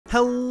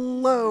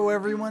Hello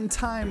everyone,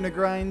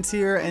 TimeToGrind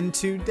here, and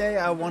today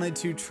I wanted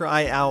to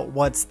try out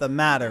What's the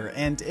Matter,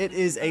 and it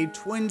is a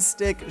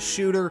twin-stick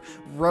shooter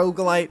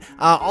roguelite,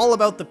 all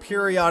about the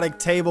periodic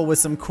table with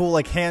some cool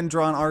like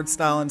hand-drawn art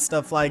style and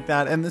stuff like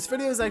that. And this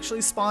video is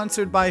actually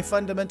sponsored by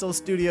Fundamental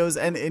Studios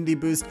and Indie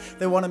Boost.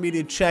 They wanted me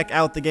to check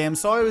out the game,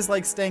 so I always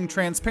like staying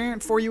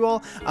transparent for you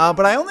all,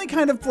 but I only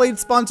kind of played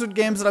sponsored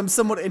games that I'm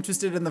somewhat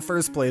interested in the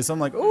first place. So I'm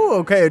like, oh,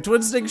 okay, a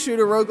twin-stick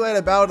shooter roguelite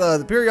about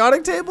the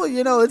periodic table,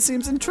 you know, it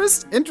seems interesting.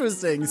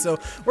 So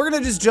we're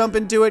gonna just jump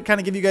into it,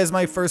 kind of give you guys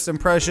my first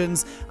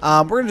impressions.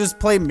 We're gonna just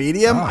play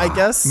medium, I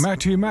guess.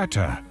 Matty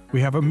Matter, we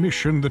have a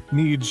mission that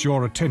needs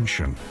your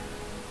attention.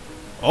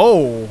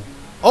 Oh,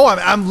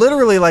 I'm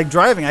literally like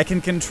driving. I can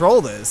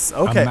control this.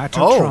 Okay. A Matter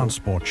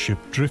transport ship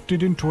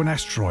drifted into an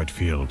asteroid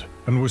field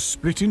and was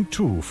split in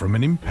two from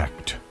an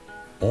impact.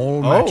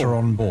 All matter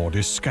on board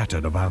is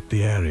scattered about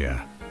the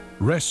area.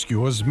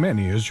 Rescue as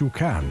many as you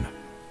can.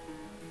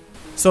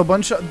 So a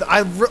bunch of,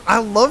 I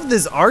love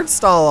this art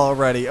style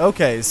already.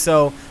 Okay,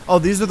 so,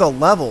 these are the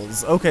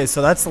levels. Okay,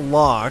 so that's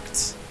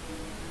locked.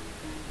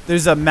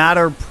 There's a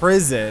matter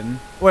prison.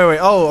 Wait,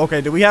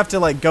 okay, do we have to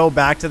like go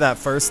back to that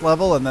first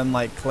level and then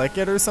like click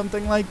it or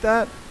something like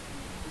that?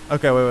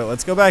 Okay, wait,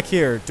 let's go back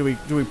here. Do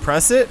we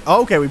press it?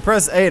 Oh, okay, we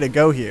press A to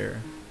go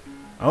here.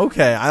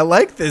 Okay, I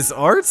like this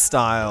art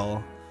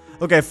style.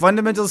 Okay,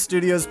 Fundamental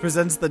Studios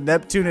presents the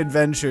Neptune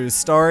Adventures,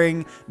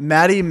 starring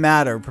Matty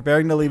Matter,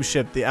 preparing to leave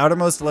ship. The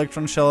outermost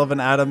electron shell of an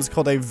atom is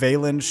called a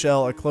valence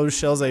shell. A closed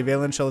shell is a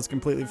valence shell. It's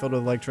completely filled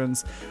with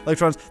electrons.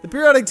 The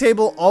periodic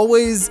table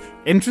always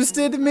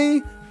interested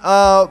me,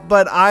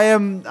 but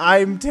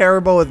I'm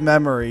terrible with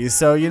memory.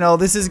 So, you know,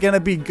 this is gonna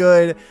be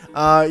good,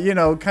 you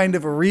know, kind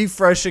of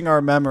refreshing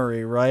our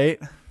memory, right?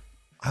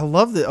 I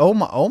love the,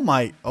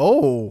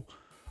 oh.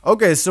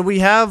 Okay, so we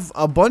have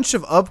a bunch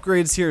of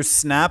upgrades here.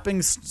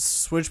 Snapping,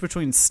 switch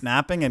between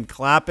snapping and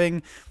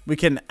clapping. We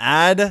can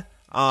add,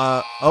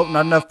 not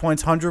enough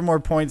points. 100 more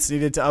points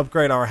needed to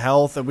upgrade our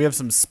health. And we have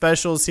some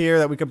specials here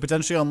that we could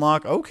potentially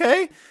unlock.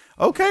 Okay,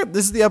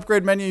 this is the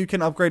upgrade menu. You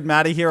can upgrade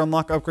Matty here.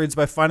 Unlock upgrades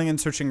by finding and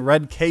searching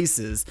red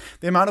cases.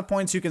 The amount of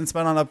points you can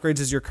spend on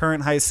upgrades is your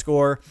current high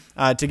score.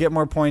 To get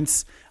more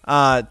points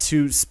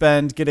to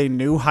spend, get a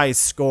new high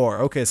score.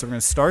 Okay, so we're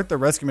gonna start the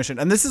rescue mission,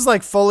 and this is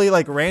like fully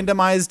like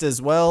randomized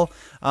as well.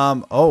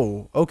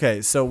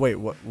 Okay, so wait,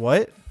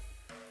 what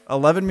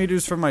 11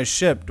 meters from my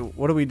ship.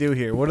 What do we do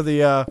here? What are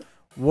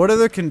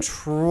the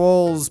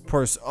controls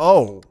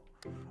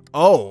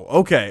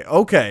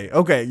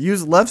okay.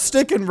 Use left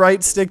stick and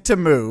right stick to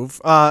move.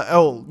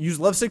 Use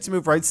left stick to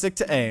move, right stick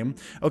to aim.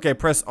 Okay,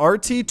 press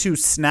RT to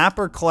snap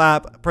or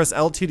clap. Press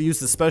LT to use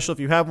the special if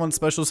you have one.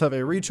 Specials have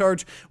a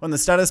recharge. When the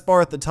status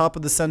bar at the top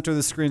of the center of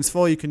the screen is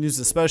full, you can use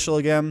the special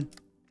again.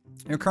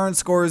 Your current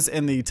scores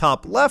in the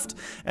top left,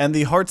 and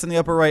the hearts in the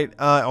upper right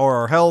are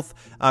our health.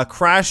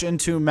 Crash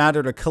into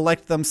matter to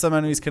collect them. Some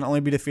enemies can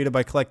only be defeated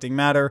by collecting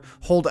matter.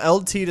 Hold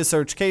LT to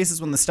search cases.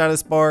 When the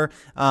status bar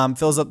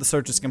fills up, the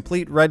search is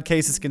complete. Red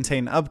cases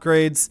contain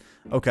upgrades.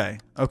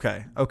 Okay,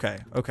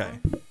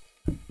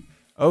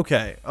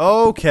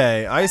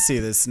 I see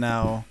this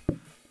now.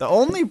 The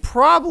only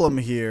problem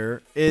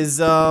here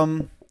is,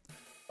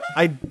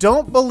 I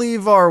don't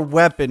believe our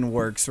weapon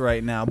works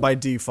right now, by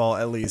default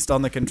at least,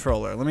 on the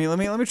controller. Let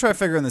me try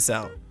figuring this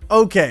out.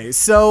 Okay,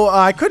 so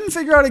I couldn't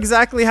figure out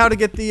exactly how to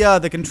get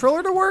the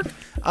controller to work.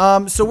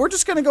 So we're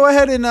just gonna go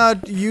ahead and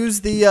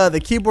use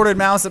the keyboard and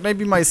mouse. It may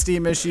be my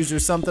Steam issues or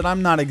something.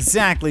 I'm not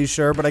exactly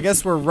sure, but I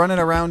guess we're running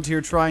around here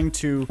trying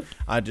to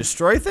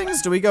destroy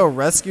things. Do we go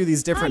rescue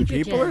these different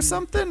people or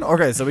something?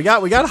 Okay, so we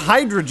got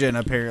hydrogen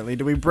apparently.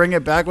 Do we bring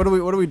it back? What do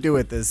we do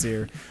with this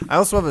here? I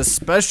also have a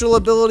special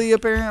ability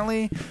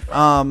apparently.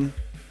 How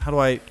do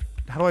I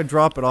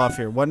drop it off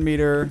here? 1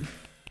 meter.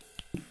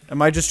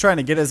 Am I just trying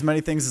to get as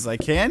many things as I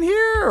can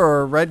here,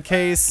 or red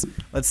case?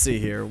 Let's see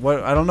here.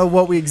 I don't know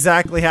what we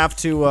exactly have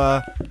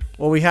to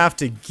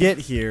get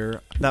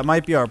here. That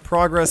might be our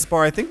progress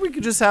bar. I think we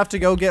could just have to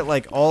go get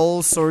like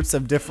all sorts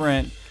of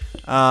different.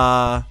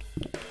 I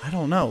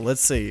don't know.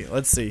 Let's see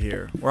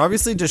here. We're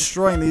obviously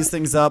destroying these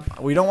things up.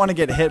 We don't want to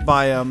get hit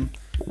by them.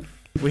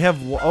 We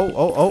have,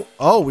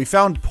 we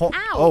found,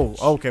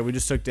 okay, we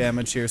just took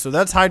damage here. So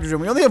that's hydrogen.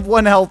 We only have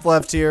 1 health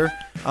left here.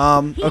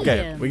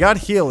 Okay, we got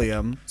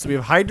helium. So we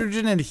have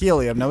hydrogen and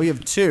helium. Now we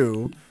have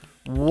 2.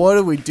 What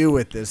do we do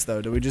with this,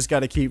 though? Do we just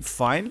got to keep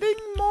finding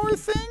more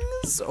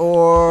things?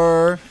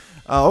 Or,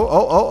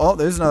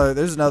 there's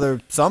another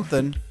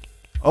something.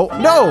 Oh,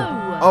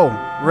 no! Oh,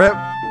 rip.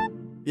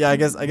 Yeah, I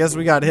guess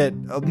we got hit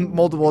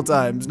multiple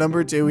times.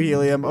 Number 2,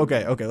 helium.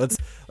 Okay,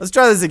 let's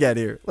try this again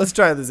here. Let's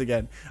try this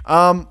again.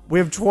 We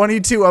have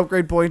 22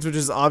 upgrade points, which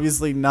is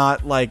obviously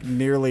not like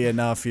nearly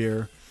enough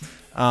here.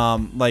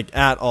 Like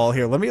at all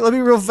here. Let me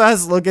real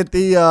fast look at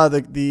the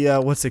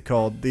what's it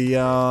called? The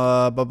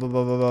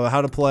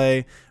how to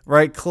play.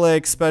 Right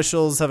click,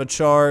 specials have a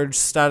charge,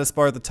 status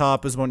bar at the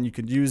top is when you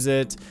could use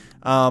it.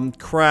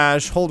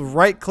 Crash, hold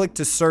right click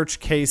to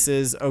search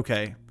cases.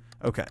 Okay.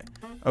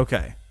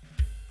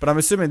 But I'm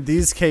assuming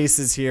these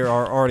cases here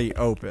are already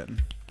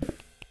open.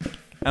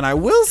 And I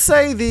will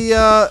say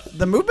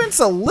the movement's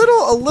a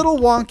little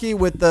wonky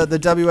with the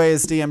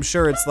WASD. I'm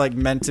sure it's like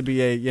meant to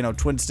be a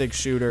twin stick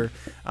shooter,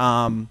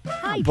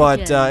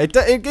 but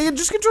it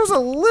just controls a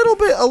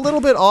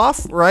little bit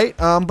off, right?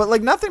 But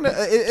like nothing.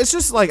 It's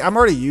just like I'm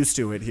already used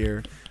to it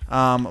here.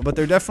 But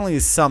there definitely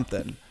is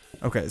something.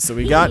 Okay, so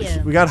we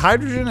got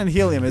hydrogen and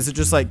helium. Is it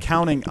just like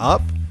counting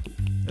up?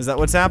 Is that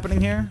what's happening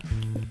here?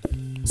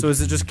 So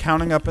is it just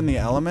counting up in the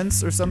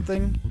elements or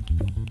something?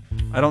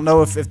 I don't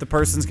know if the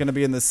person's gonna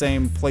be in the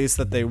same place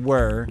that they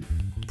were.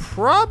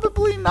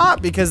 Probably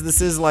not, because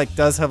this is like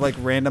does have like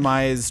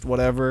randomized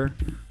whatever,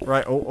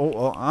 right? Okay.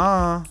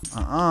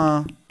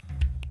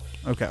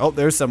 Oh,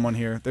 there's someone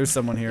here.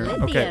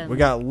 Lithium. Okay, we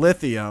got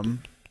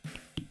lithium.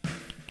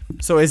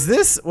 So is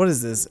this, what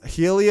is this?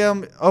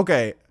 Helium?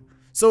 Okay.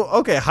 So,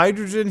 okay,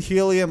 hydrogen,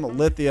 helium,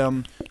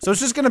 lithium. So it's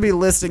just going to be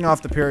listing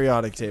off the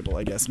periodic table,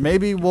 I guess.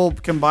 Maybe we'll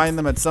combine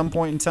them at some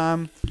point in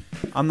time.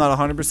 I'm not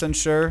 100%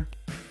 sure.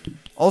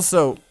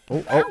 Also,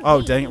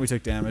 oh, dang it, we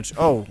took damage.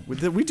 Oh,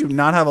 we do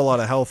not have a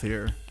lot of health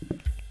here.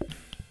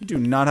 We do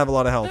not have a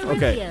lot of health.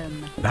 Okay.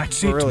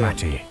 That's it,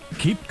 Matty.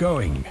 Keep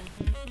going.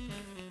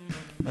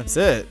 That's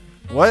it.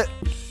 What?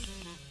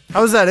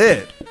 How's that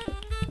it?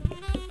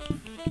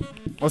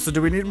 Oh, so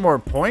do we need more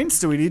points?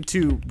 Do we need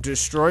to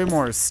destroy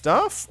more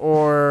stuff?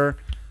 Or...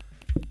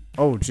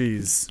 Oh,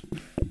 geez.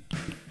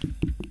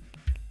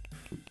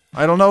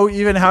 I don't know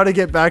even how to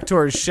get back to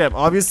our ship.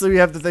 Obviously, we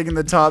have the thing in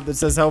the top that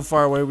says how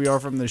far away we are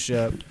from the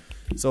ship.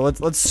 So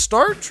let's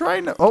start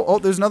trying to... Oh,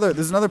 there's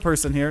another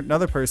person here.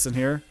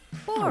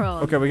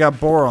 Boron. Okay, we got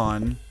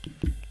boron.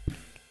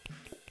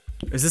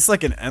 Is this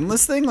like an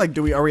endless thing? Like,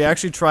 are we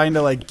actually trying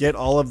to like get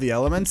all of the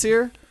elements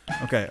here?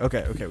 Okay.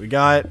 We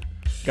got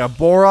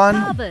boron.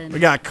 Carbon. We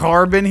got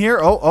carbon here.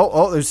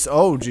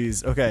 Oh,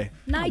 geez. Okay.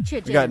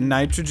 Nitrogen. We got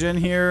nitrogen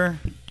here.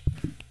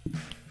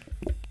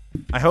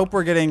 I hope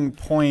we're getting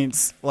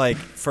points like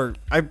for,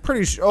 I'm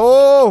pretty sure.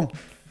 Oh!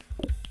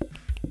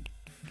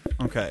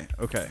 Okay.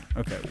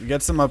 We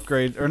get some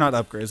upgrades, or not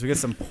upgrades, we get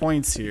some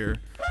points here.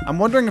 I'm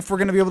wondering if we're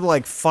going to be able to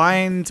like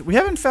find, we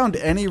haven't found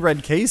any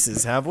red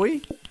cases, have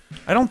we?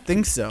 I don't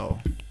think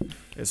so.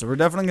 Okay, so we're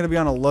definitely going to be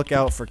on a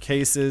lookout for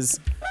cases.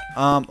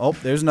 Oh,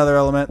 there's another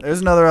element.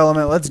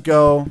 Let's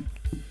go.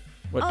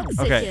 What?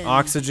 Oxygen. Okay,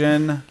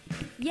 oxygen.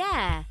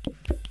 Yeah.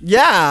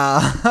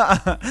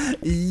 Yeah.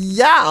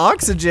 Yeah,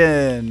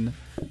 oxygen.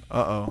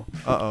 Uh-oh.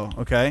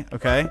 Okay.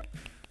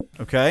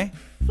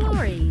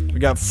 Fluorine. We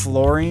got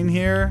fluorine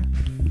here.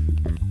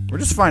 We're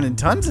just finding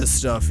tons of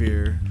stuff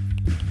here.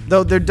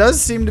 Though there does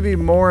seem to be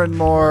more and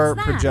more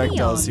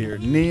projectiles here.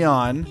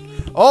 Neon.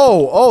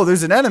 Oh,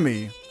 there's an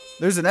enemy.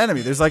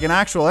 There's like an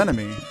actual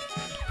enemy.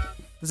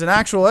 There's an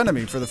actual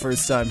enemy for the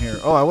first time here.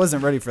 Oh, I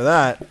wasn't ready for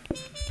that.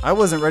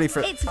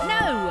 It's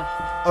no.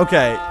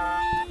 Okay.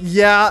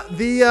 Yeah,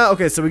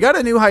 okay, so we got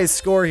a new high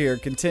score here.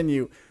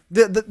 Continue.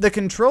 The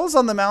controls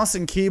on the mouse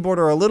and keyboard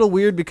are a little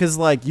weird because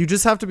like you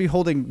just have to be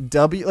holding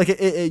W, like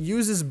it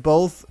uses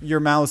both your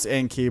mouse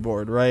and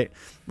keyboard, right?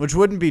 Which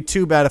wouldn't be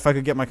too bad if I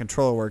could get my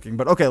controller working.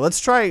 But okay, let's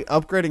try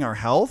upgrading our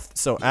health.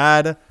 So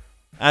add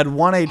 1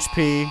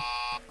 HP.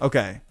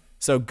 Okay.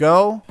 So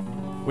go.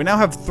 We now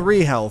have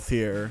 3 health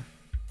here.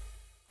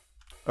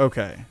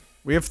 Okay.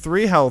 We have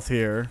 3 health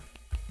here.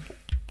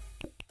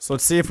 So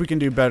let's see if we can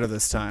do better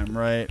this time,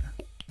 right?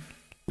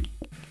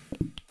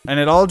 And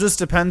it all just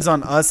depends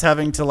on us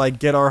having to like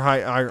get our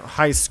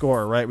high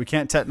score, right? We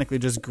can't technically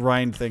just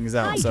grind things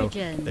out.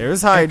 Hydrogen. So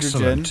there's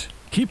hydrogen. Excellent.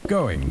 Keep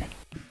going.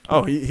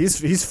 Oh,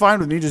 he's fine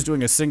with me just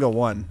doing a single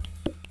one,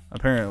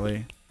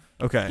 apparently.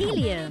 Okay.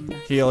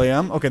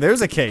 Helium. Okay,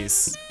 there's a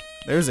case.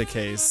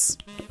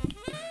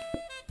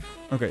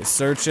 Okay,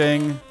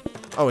 searching.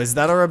 Oh, is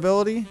that our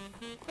ability?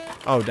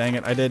 Oh, dang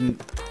it, I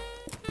didn't.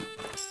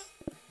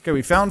 Okay,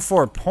 we found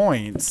 4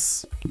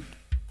 points.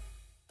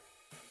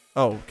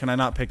 Oh, can I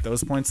not pick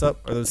those points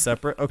up? Are those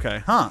separate?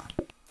 Okay,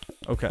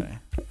 Okay.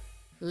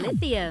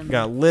 Lithium.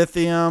 Got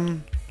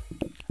lithium.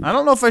 I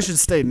don't know if I should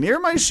stay near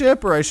my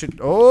ship or I should.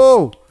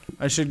 Oh,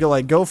 I should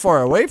go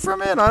far away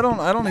from it. I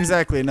don't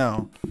exactly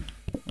know.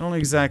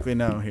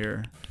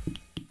 Here.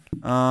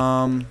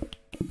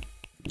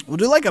 We'll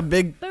do like a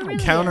big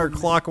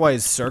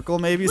counterclockwise circle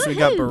maybe. So we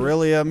got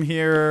beryllium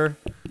here.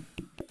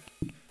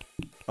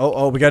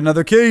 Oh, we got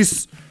another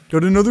case.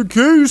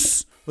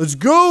 Let's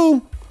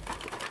go.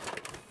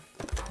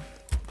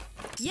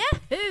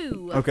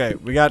 Yahoo! Okay,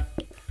 we got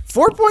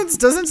 4 points.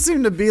 Doesn't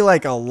seem to be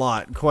like a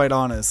lot, quite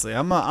honestly.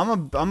 I'm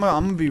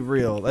gonna be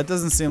real. That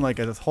doesn't seem like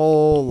a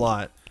whole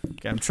lot.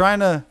 Okay, I'm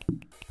trying to.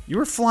 You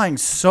were flying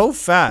so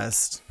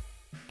fast,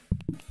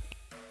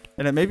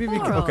 and it maybe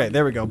okay.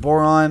 There we go.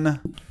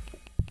 Boron.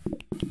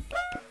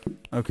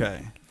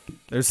 Okay,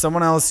 there's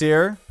someone else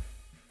here.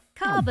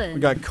 Carbon. We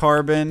got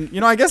carbon.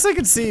 You know, I guess I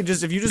could see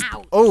just if you just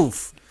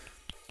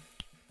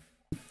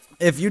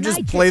if you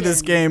just play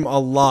this game a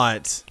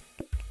lot.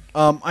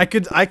 I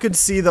could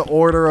see the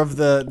order of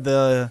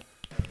the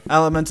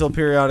elemental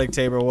periodic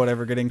table or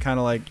whatever getting kind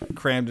of like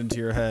crammed into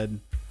your head.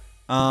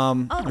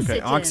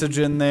 Okay,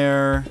 oxygen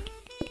there.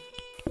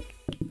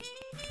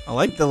 I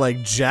like the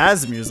like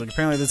jazz music.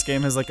 Apparently this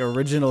game has like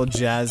original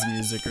jazz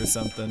music or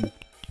something.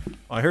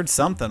 Oh, I heard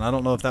something. I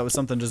don't know if that was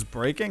something just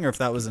breaking or if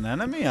that was an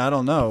enemy. I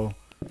don't know.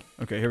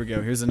 Okay, here we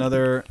go. Here's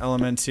another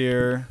element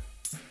here.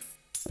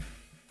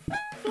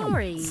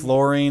 Fluorine.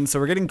 Fluorine. So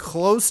we're getting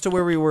close to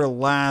where we were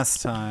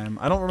last time.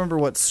 I don't remember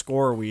what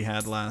score we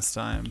had last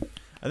time.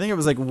 I think it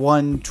was like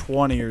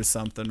 120 or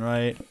something,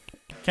 right?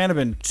 Can't have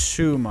been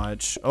too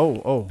much.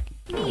 Oh.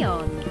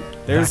 Neon.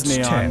 There's That's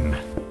neon.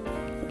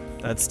 10.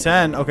 That's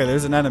 10. Okay,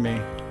 there's an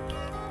enemy.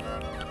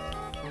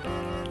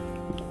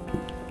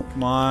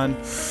 Come on.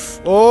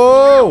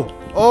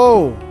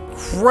 Oh,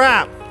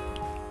 crap.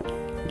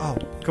 Oh,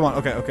 come on.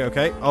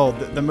 Okay. Oh,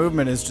 the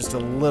movement is just a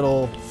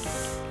little...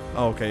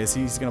 Oh, okay,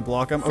 he's gonna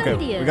block him? Okay,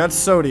 Sodium. we got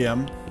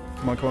sodium.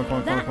 Come on.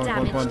 That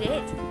damaged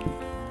it.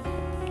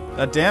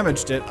 That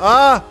damaged it.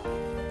 Ah!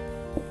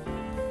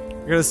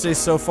 We're gonna stay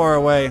so far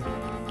away.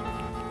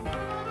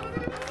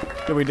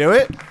 Did we do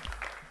it?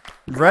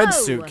 Red No.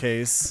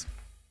 suitcase.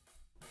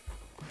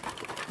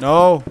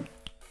 No.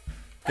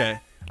 Okay.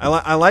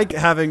 I like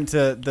having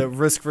the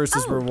risk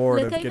versus Oh, reward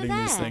look of over getting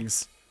these there.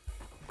 things.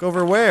 Go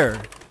over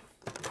where?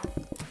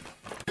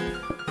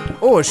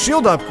 Oh, a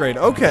shield upgrade.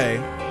 Okay.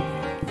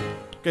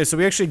 Okay, so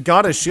we actually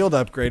got a shield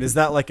upgrade. Is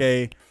that like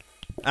is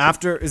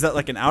that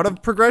like an out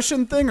of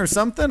progression thing or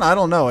something? I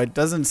don't know. It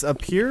doesn't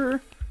appear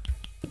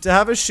to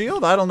have a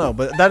shield. I don't know,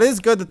 but that is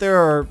good that there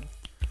are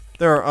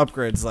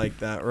upgrades like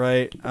that,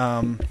 right?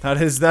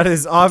 That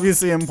is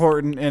obviously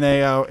important in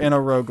a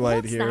roguelite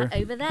What's here.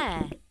 that over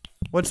there?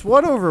 What's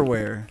what over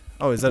where?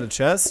 Oh, is that a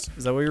chest?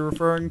 Is that what you're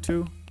referring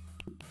to?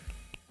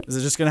 Is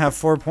it just gonna have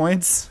 4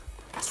 points?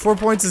 4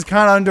 points is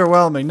kind of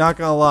underwhelming, not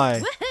gonna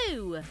lie.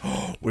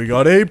 Woohoo! We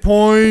got 8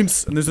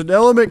 points, and there's an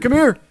element. Come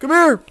here.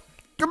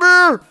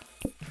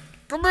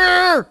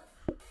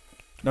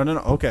 No.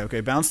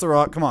 Okay. Bounce the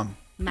rock. Come on.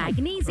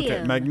 Magnesium.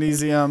 Okay,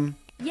 magnesium.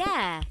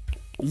 Yeah.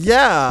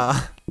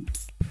 Yeah.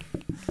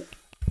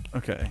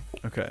 Okay.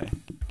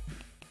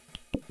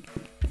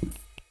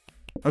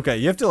 Okay,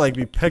 you have to like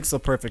be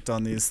pixel perfect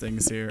on these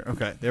things here.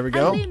 Okay, there we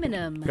go.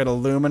 Aluminum. Got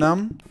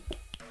aluminum.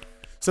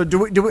 So do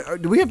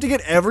we have to get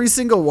every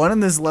single one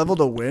in this level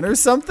to win or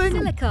something?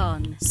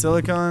 Silicon.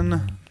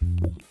 Silicon.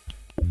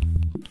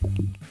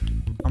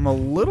 I'm a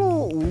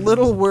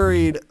little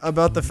worried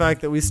about the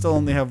fact that we still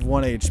only have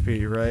 1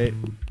 HP, right?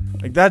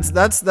 Like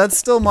that's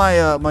still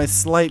my my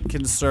slight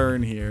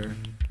concern here.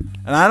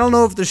 And I don't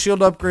know if the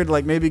shield upgrade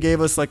like maybe gave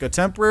us like a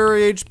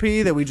temporary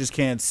HP that we just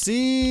can't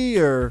see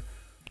or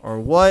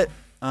what.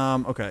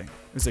 Okay.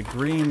 There's a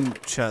green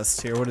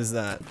chest here. What is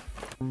that?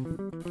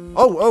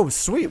 Oh,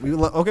 sweet. We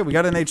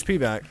got an HP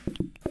back.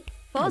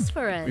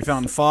 Phosphorus. We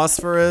found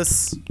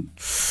phosphorus.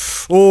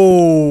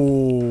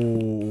 Oh,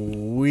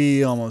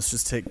 we almost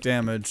just take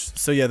damage.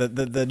 So yeah,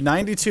 the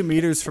 92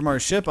 meters from our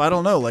ship, I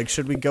don't know. Like,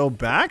 should we go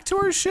back to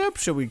our ship?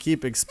 Should we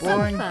keep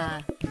exploring?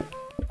 Sulfur.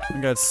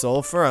 We got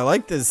sulfur. I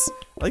like this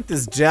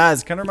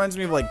jazz. Kind of reminds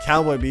me of like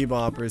Cowboy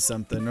Bebop or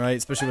something, right?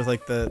 Especially with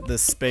like the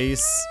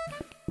space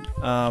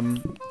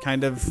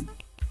kind of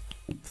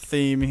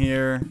theme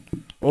here.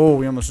 Oh,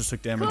 we almost just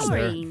took damage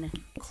Chlorine. there.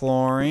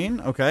 Chlorine.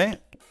 Okay.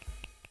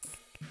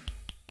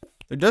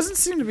 There doesn't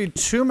seem to be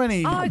too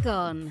many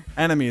Argon.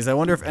 enemies. I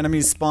wonder if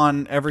enemies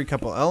spawn every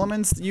couple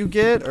elements that you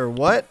get or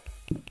what?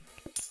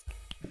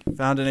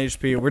 Found an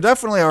HP. We're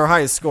definitely our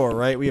highest score,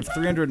 right? We have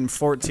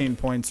 314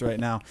 points right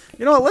now.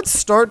 You know what? Let's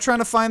start trying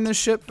to find this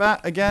ship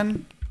back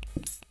again.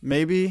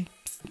 Maybe.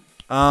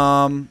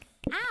 Ow.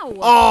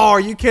 Oh, are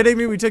you kidding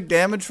me? We took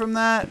damage from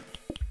that?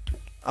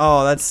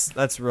 Oh,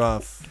 that's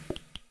rough.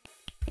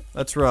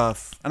 That's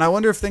rough. And I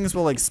wonder if things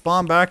will like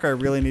spawn back or I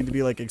really need to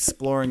be like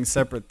exploring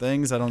separate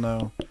things. I don't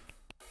know.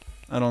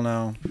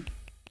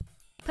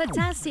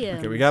 Potassium.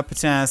 Okay, we got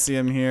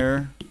potassium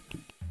here.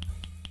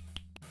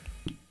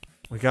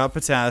 We got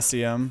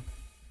potassium.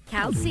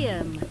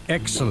 Calcium.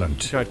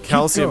 Excellent. We got Keep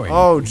calcium. going.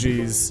 Oh,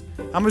 jeez.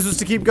 How am I supposed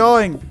to keep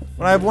going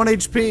when I have 1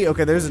 HP?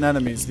 Okay, there's an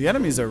enemy. So the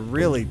enemies are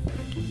really...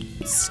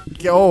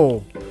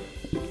 Oh.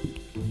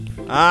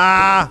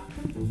 Ah!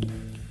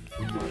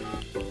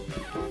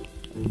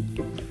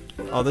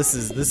 Oh, this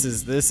is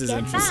Get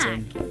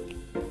interesting.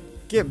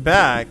 Get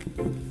back.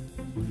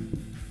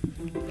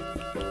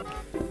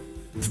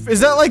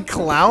 Is that like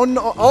clown?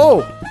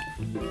 Oh!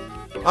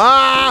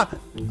 Ah!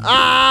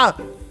 Ah!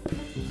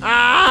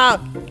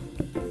 Ah!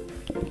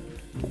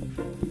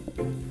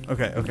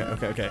 Okay.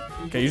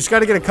 Okay, you just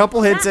gotta get a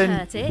couple hits That in.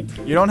 hurt it.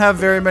 You don't have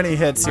very many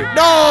hits here.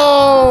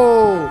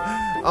 No!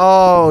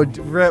 Oh,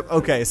 rip.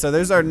 Okay, so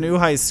there's our new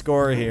high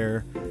score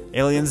here.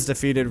 Aliens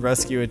defeated,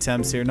 rescue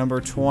attempts here, number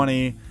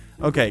 20.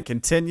 Okay,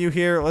 continue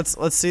here.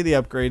 Let's see the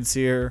upgrades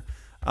here.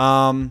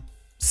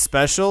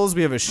 Specials,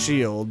 we have a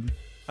shield.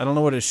 I don't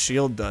know what a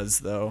shield does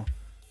though.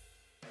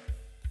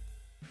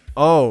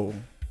 Oh,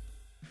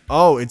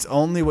 it's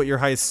only what your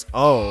high.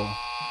 Oh,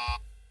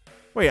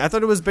 wait, I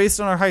thought it was based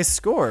on our high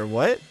score.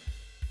 What?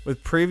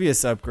 With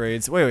previous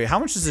upgrades. Wait, how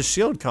much does a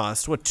shield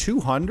cost? What,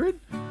 200?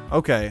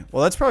 Okay,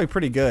 well that's probably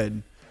pretty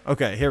good.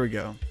 Okay, here we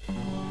go.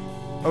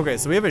 Okay,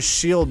 so we have a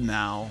shield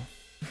now.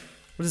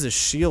 What does a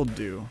shield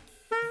do?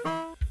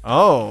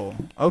 Oh,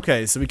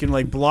 okay. So we can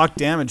like block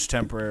damage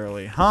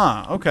temporarily.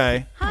 Huh,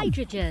 okay.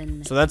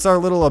 Hydrogen. So that's our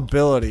little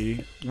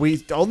ability.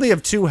 We only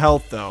have 2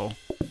 health though,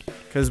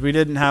 because we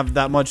didn't have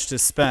that much to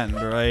spend,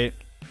 right?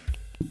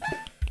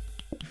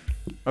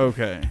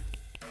 Okay.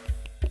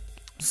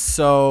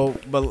 So,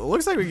 but it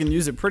looks like we can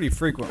use it pretty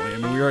frequently. I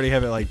mean, we already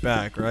have it like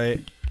back, right?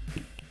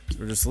 So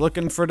we're just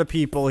looking for the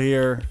people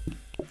here.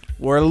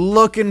 We're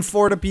looking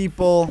for the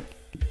people.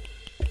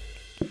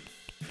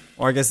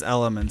 Or I guess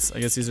elements. I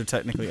guess these are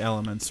technically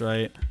elements,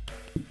 right?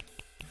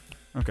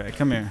 Okay,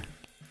 come here.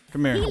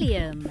 Come here.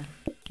 Helium.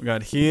 We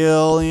got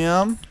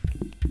helium.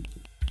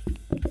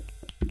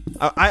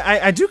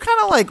 I do kind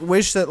of like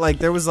wish that like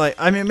there was like,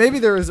 I mean maybe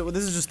there is,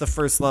 this is just the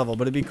first level,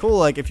 but it'd be cool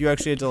like if you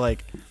actually had to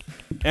like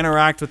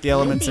interact with the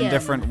elements in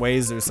different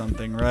ways or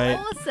something, right?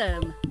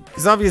 Awesome.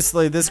 Because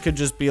obviously this could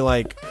just be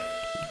like,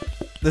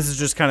 this is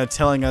just kind of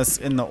telling us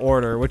in the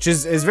order, which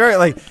is very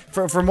like,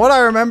 from what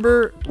I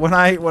remember when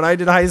I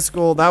did high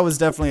school, that was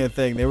definitely a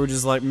thing. They were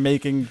just like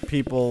making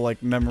people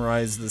like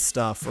memorize the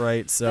stuff,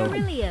 right? So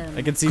Beryllium.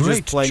 I could see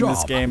Great just playing job.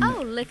 this game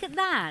Oh, look at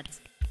that.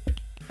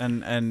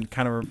 and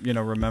kind of, you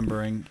know,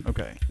 remembering.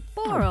 Okay.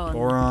 Boron.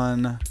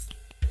 Boron.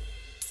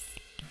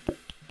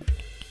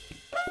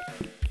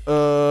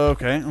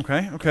 Okay.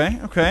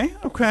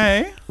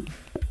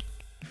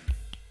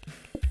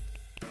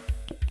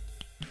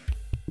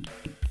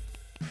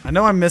 I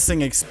know I'm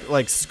missing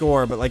like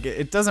score, but like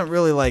it doesn't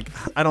really like,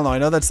 I don't know. I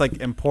know that's like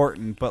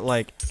important, but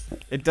like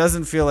it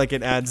doesn't feel like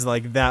it adds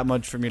like that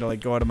much for me to like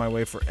go out of my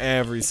way for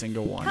every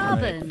single one.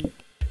 Carbon. Right?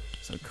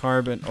 So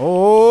carbon.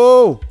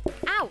 Oh!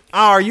 Ouch. Oh,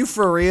 are you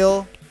for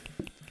real?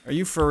 Are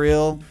you for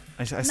real?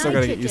 I still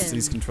gotta get used to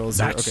these controls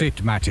here. That's Okay.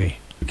 it, Matty.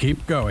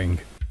 Keep going.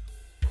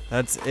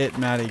 That's it,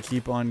 Maddie.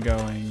 Keep on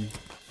going.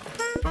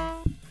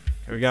 Okay,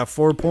 we got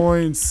 4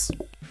 points.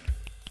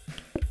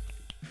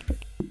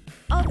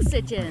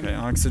 Oxygen. Okay,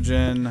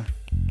 oxygen.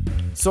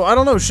 So I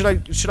don't know.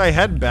 Should I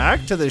head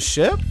back to the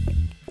ship?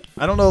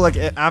 I don't know. Like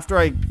after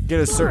I get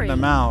a certain Chlorine.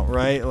 amount,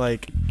 right?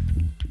 Like,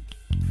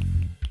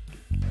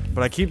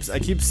 but I keep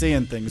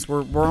seeing things.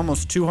 We're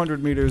almost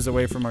 200 meters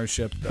away from our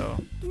ship, though.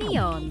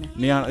 Neon.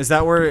 Neon. Is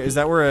that where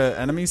an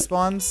enemy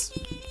spawns?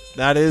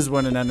 That is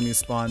when an enemy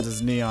spawns.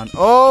 Is neon.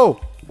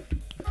 Oh.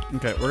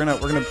 Okay, we're gonna.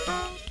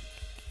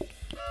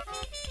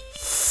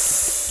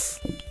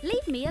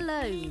 Leave me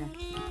alone.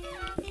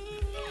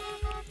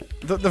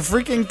 The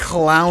freaking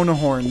clown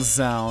horn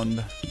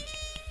sound.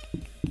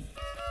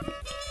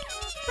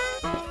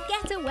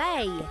 Get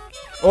away.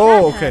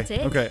 Oh, That okay. hurt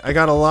it. Okay, I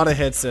got a lot of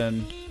hits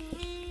in.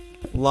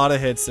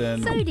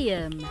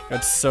 Sodium.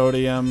 Got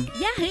sodium.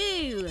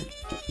 Yahoo.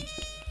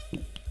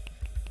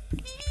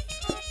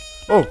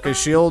 Oh, okay,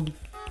 shield.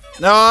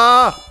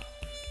 Ah!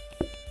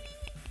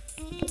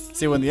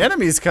 See, when the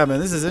enemies come in,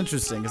 this is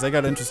interesting, because I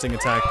got interesting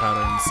attack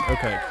patterns.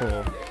 Okay,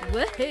 cool.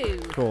 Woohoo.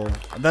 Cool.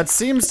 That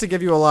seems to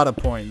give you a lot of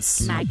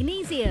points.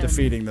 Magnesium.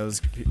 Defeating those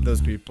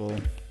people.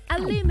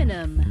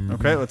 Aluminum.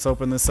 Okay, let's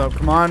open this up.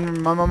 Come on.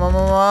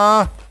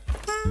 Mama.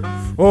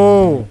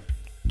 Oh!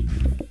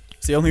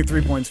 See, only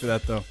 3 points for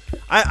that, though.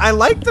 I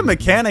like the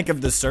mechanic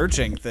of the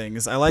searching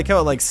things. I like how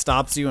it, like,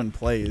 stops you in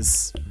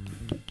place.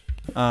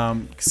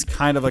 It's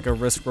kind of like a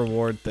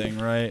risk-reward thing,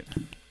 right?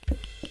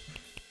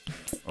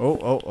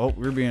 Oh,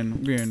 we're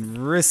being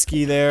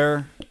risky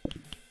there.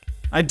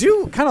 I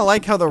do kind of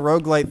like how the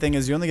roguelite thing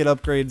is you only get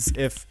upgrades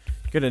if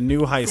you get a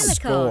new high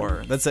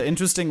score. That's an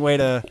interesting way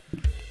to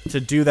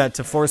do that,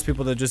 to force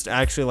people to just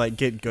actually like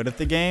get good at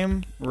the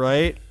game,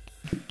 right?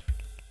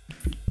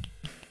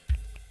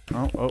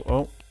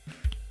 Oh.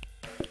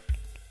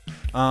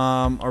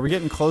 Are we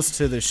getting close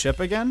to the ship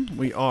again?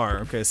 We are.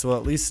 Okay, so we'll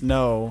at least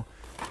know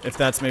if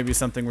that's maybe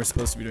something we're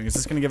supposed to be doing. Is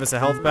this gonna give us a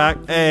health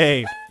back?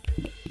 Hey!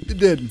 It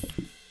did.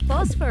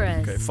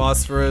 Phosphorus. Okay,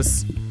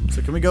 phosphorus.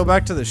 So can we go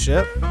back to the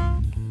ship?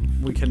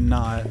 We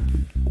cannot.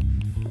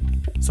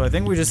 So I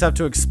think we just have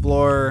to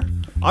explore.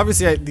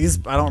 Obviously, I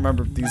don't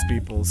remember these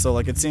people, so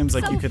like it seems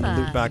like you can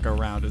Sulfur. loop back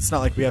around. It's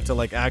not like we have to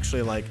like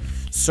actually like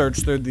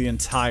search through the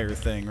entire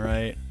thing,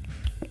 right?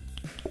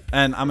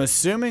 And I'm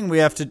assuming we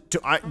have to.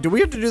 Do we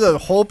have to do the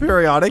whole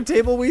periodic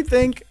table? We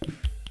think.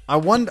 I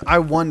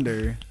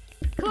wonder.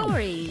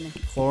 Chlorine.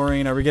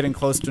 Chlorine. Are we getting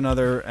close to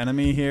another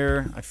enemy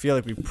here? I feel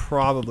like we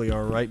probably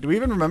are, right? Do we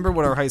even remember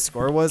what our high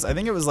score was? I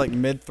think it was like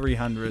mid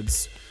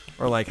 300s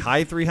or like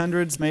high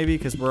 300s maybe,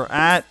 because we're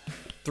at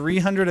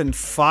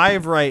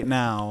 305 right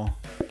now.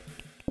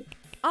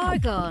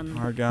 Argon.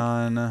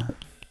 Argon. And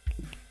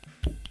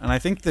I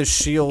think the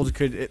shield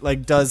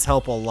does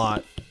help a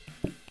lot.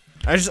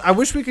 I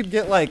wish we could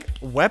get like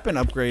weapon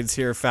upgrades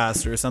here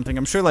faster or something.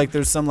 I'm sure like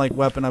there's some like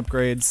weapon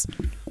upgrades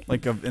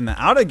like in the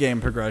out of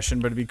game progression,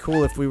 but it'd be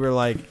cool if we were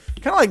like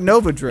kind of like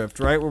Nova Drift,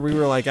 right? Where we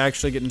were like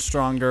actually getting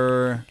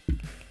stronger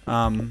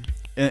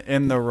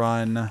in the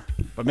run.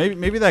 But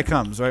maybe that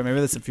comes, right? Maybe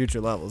that's in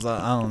future levels.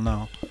 I don't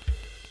know.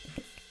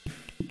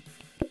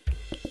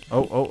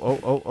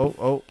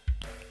 Oh.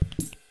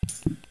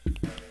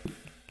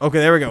 Okay,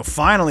 there we go.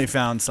 Finally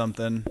found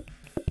something.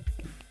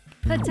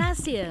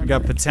 Potassium. We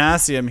got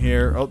potassium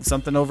here. Oh,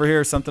 something over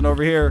here. Something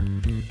over here.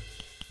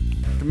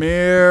 Come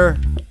here.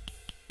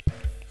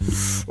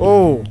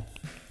 Oh.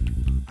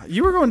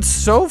 You were going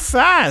so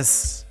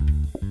fast.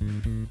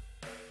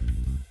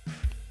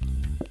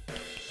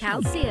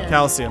 Calcium.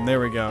 Calcium,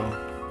 there we go.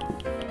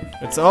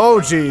 It's,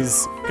 oh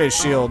geez. Okay,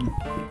 shield.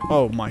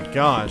 Oh my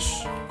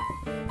gosh.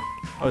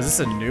 Oh, is this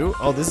a new?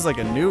 Oh, this is like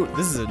a new,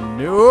 this is a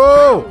new.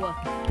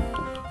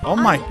 Oh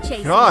my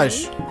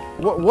gosh.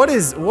 What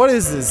is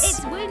this?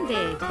 It's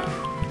wounded.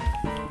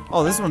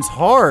 Oh, this one's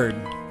hard.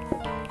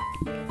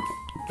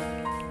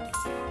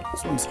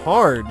 This one's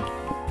hard.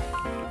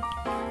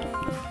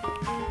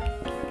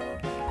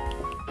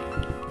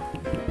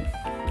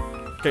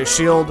 Okay,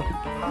 shield.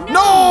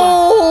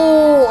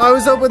 No! I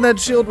was hoping that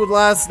shield would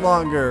last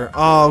longer.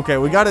 Oh, okay.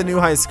 We got a new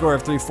high score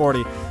of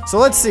 340. So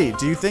let's see.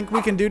 Do you think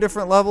we can do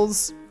different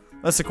levels?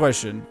 That's the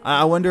question.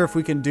 I wonder if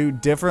we can do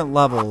different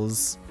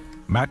levels.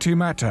 Matty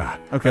Matter.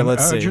 Okay,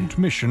 let's see. An urgent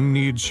mission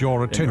needs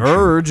your attention. An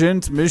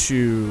urgent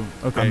mission.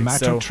 Okay, a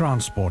matter so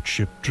transport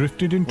ship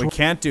drifted into. we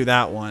can't do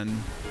that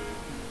one.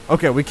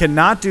 Okay, we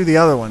cannot do the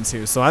other ones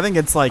here. So I think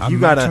it's like you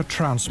gotta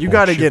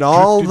get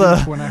all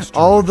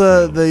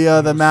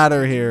the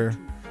matter here.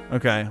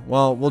 Okay,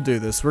 well we'll do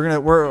this.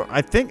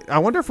 I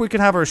wonder if we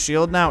could have our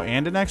shield now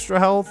and an extra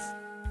health.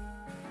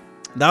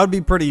 That would be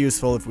pretty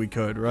useful if we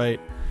could, right?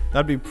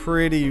 That'd be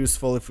pretty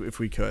useful if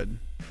we could.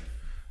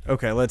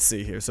 Okay, let's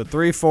see here. So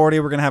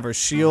 340, we're gonna have our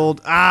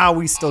shield. Ah,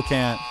 we still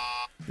can't.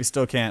 We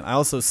still can't. I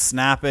also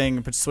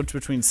switch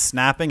between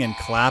snapping and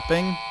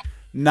clapping.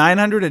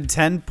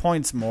 910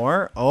 points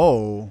more.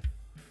 Oh,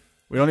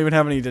 we don't even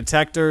have any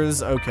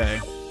detectors. Okay.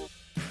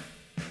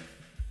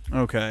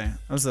 Okay,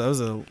 that was a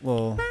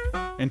little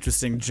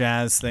interesting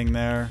jazz thing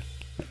there.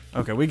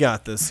 Okay, we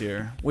got this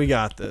here. We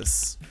got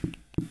this.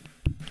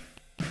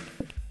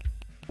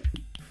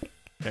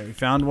 Okay, we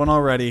found one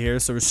already here,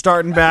 so we're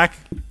starting back.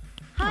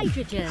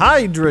 Hydrogen.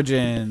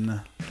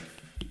 Hydrogen.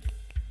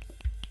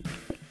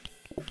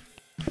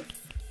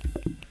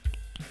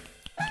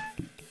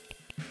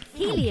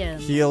 Helium.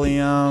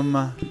 Helium.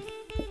 We're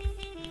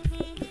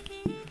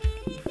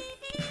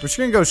just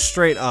gonna go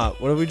straight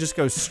up. What if we just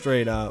go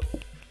straight up?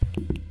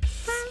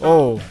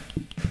 Oh.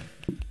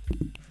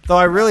 Though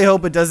I really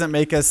hope it doesn't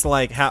make us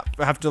like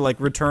have to like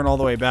return all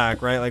the way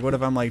back, right? Like what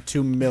if I'm like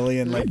 2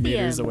 million like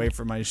meters away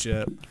from my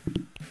ship?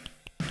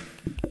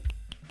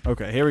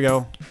 Okay, here we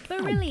go.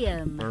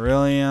 Beryllium.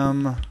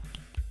 Beryllium.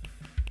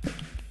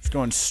 It's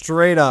going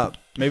straight up.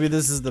 Maybe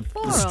this is the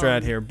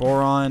strat here.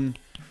 Boron.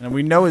 And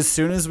we know as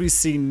soon as we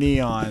see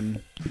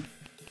neon,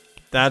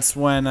 that's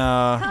when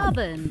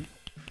Carbon.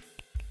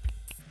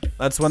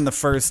 that's when the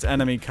first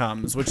enemy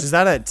comes. Which is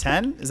that at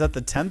 10? Is that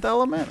the 10th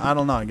element? I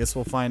don't know. I guess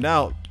we'll find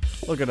out.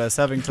 Look at us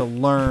having to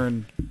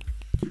learn.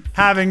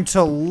 Having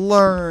to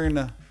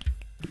learn.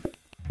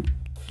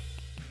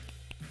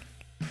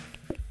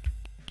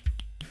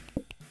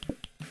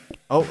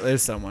 Oh,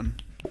 there's someone.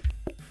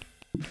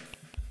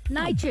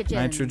 Nitrogen.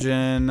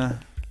 Nitrogen.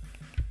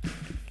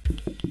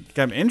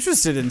 Okay, I'm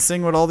interested in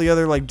seeing what all the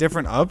other like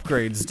different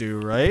upgrades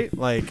do, right?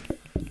 Like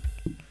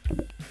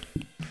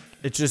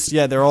it's just,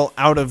 yeah, they're all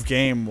out of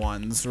game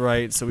ones,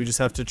 right? So we just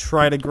have to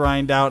try to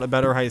grind out a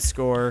better high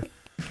score.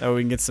 That way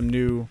we can get some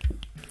new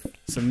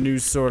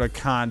sort of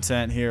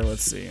content here.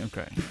 Let's see.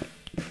 Okay.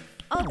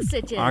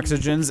 Oxygen.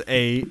 Oxygen's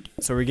 8.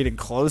 So we're getting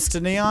close to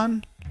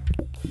neon.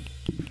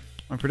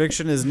 My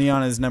prediction is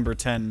neon is number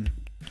 10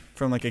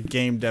 from like a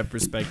game dev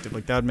perspective.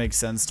 Like that would make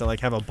sense to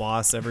like have a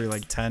boss every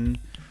like 10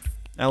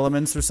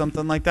 elements or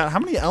something like that. How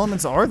many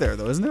elements are there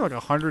though? Isn't there like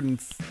 100 and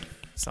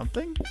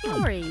something?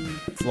 Fluorine.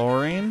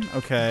 Fluorine.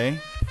 Okay.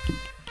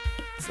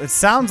 It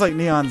sounds like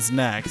neon's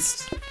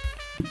next.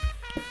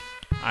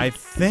 I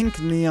think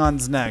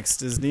neon's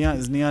next. Is neon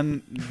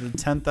the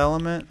 10th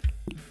element?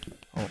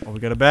 Oh, we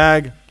got a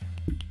bag.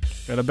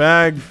 Got a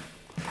bag.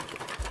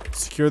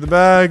 Secure the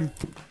bag.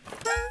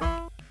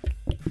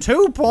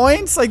 2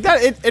 points? Like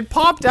that, it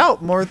popped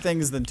out more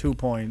things than 2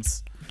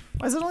 points.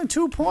 Why is it only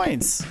 2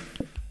 points?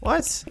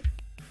 What?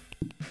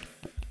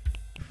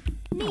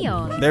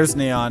 Neon. There's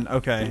neon.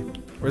 Okay.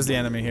 Where's the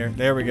enemy here?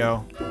 There we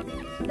go.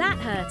 That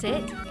hurt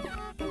it.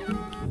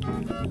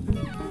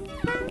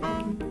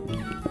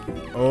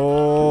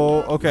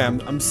 Oh, okay.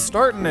 I'm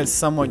starting to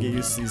somewhat get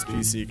used to these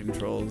PC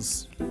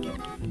controls.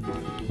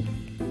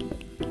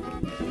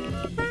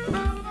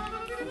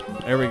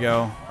 There we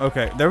go.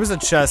 Okay, there was a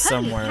chest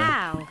somewhere. Holy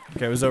cow.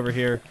 Okay, it was over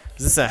here.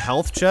 Is this a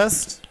health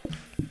chest?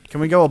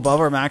 Can we go above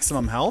our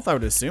maximum health? I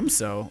would assume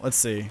so. Let's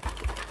see.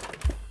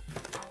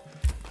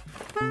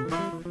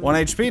 1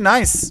 HP,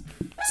 nice.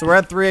 So we're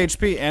at 3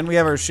 HP and we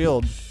have our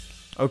shield.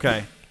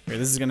 Okay. Okay,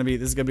 this is gonna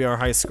be our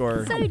high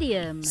score.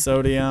 Sodium.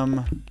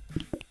 Sodium.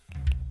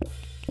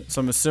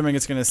 So I'm assuming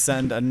it's gonna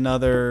send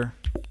another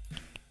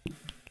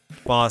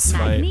boss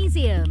fight.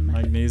 Magnesium.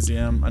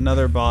 Magnesium.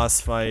 Another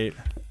boss fight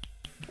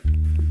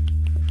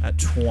at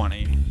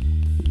 20.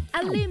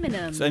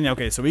 Aluminum. So,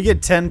 okay, so we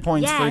get 10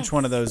 points for Yes. each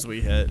one of those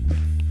we hit.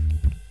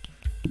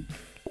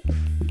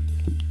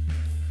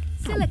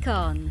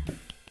 Silicon.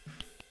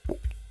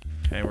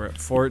 Okay, we're at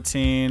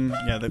 14.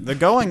 Yeah, the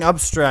going up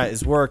strat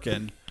is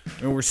working.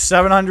 I mean, we're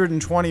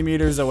 720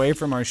 meters away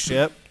from our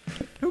ship.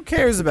 Who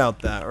cares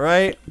about that,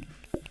 right?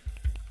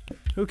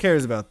 Who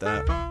cares about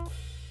that?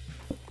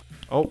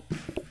 Oh.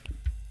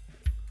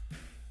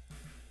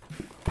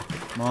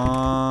 Come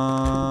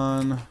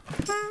on.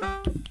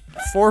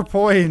 4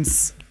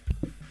 points.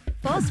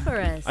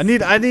 Phosphorus.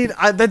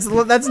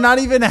 That's not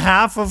even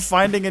half of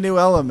finding a new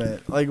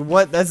element. Like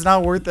what? That's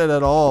not worth it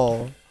at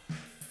all.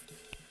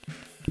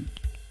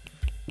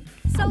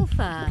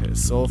 Sulfur. Okay,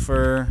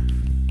 sulfur.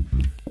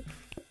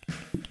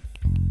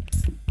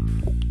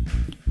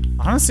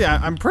 Honestly,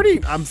 I'm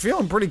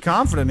feeling pretty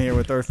confident here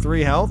with our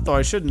 3 health, though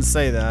I shouldn't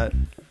say that.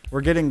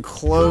 We're getting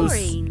close.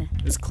 Chlorine.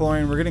 Is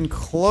chlorine. We're getting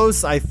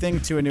close, I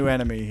think, to a new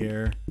enemy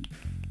here.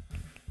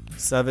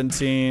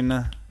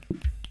 17.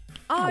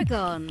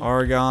 Argon.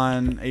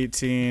 Argon,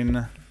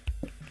 18.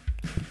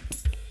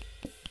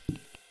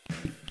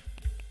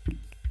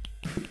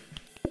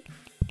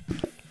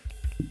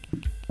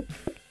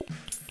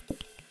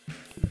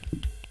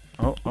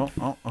 Oh,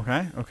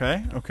 okay.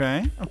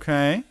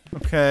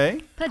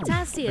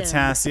 Potassium.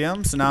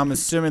 Potassium. So now I'm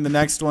assuming the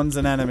next one's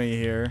an enemy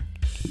here.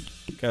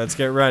 Okay, let's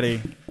get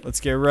ready. Let's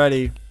get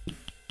ready.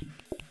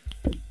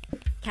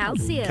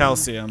 Calcium.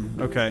 Calcium.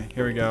 Okay,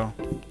 here we go.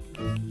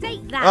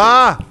 Take that.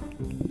 Ah!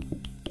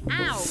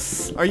 Ow.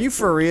 Are you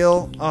for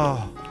real?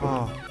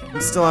 Oh.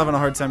 I'm still having a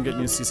hard time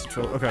getting used to these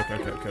controls. Okay.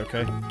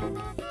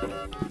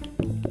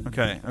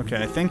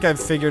 Okay, I think I've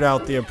figured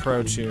out the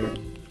approach here.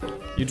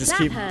 You just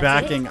keep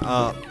backing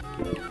up.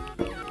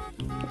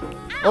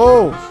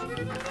 Oh!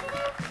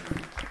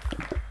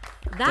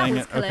 That Dang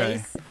was it, close.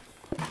 okay.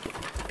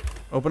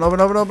 Open.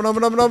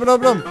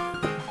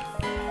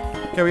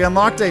 Okay, we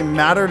unlocked a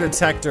matter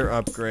detector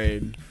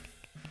upgrade.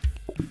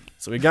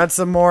 So we got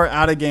some more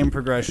out-of-game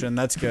progression.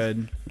 That's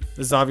good.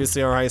 This is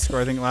obviously our high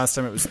score. I think last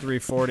time it was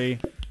 340.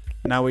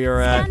 Now we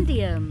are at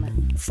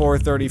Scandium.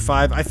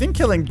 435. I think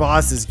killing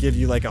bosses give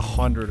you like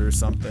 100 or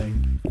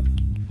something.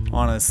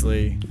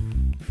 Honestly.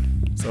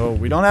 So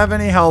we don't have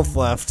any health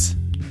left.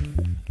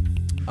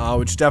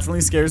 Which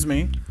definitely scares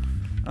me.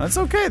 That's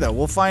okay though.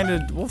 We'll find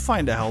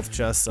a health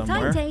chest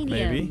somewhere.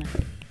 Titanium. Maybe.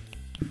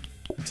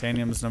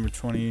 Titanium's number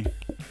 22.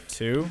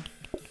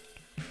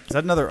 Is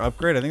that another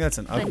upgrade? I think that's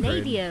an upgrade.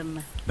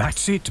 Vanadium.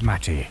 That's it,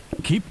 Matty.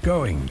 Keep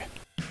going.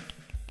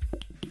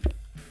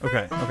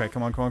 Okay,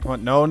 come on.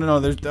 No,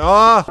 there's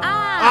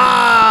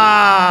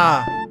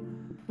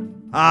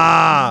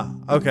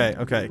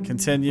Okay,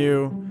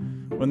 continue.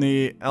 When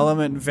the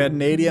element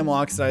vanadium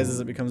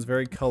oxidizes, it becomes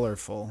very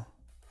colorful.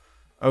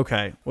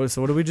 Okay,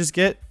 so what did we just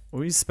get?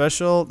 What we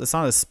special? That's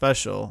not a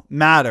special.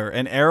 Matter.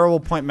 An arrow will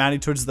point Matty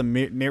towards the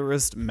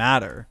nearest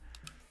matter.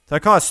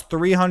 That costs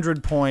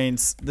 300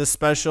 points. This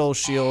special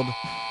shield.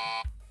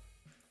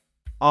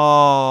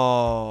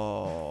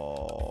 Oh.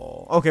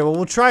 Okay, well,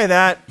 we'll try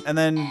that, and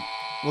then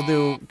we'll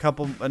do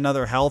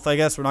another health, I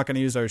guess. We're not going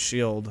to use our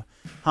shield.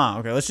 Huh,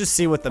 okay, let's just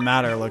see what the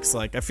matter looks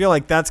like. I feel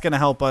like that's going to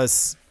help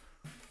us.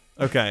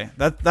 Okay,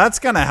 that's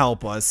going to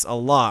help us a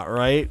lot,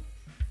 right?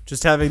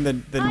 Just having the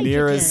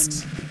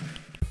nearest.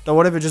 Though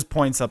what if it just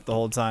points up the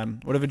whole time?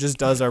 What if it just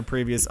does our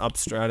previous up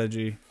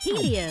strategy?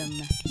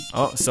 Helium.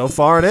 Oh, so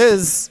far it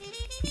is.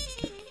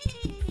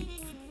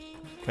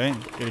 Okay,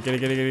 get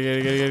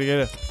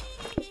it.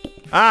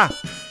 Ah!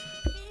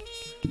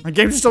 My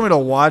game just told me to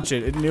watch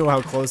it. It knew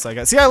how close I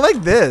got. See, I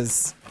like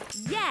this.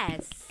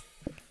 Yes.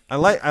 I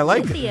like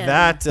Lithium.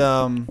 that.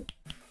 I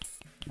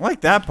like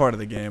that part of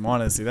the game.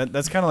 Honestly,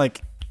 that's kind of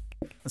like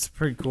that's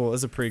pretty cool.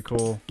 That's a pretty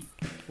cool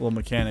little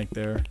mechanic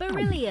there.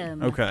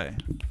 Beryllium. Okay.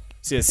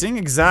 So yeah, seeing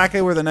exactly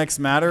where the next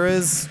matter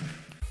is.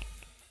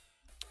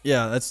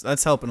 Yeah,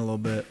 that's helping a little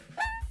bit.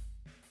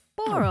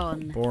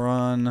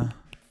 Boron.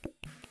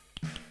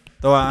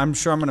 Though I'm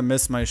sure I'm gonna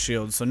miss my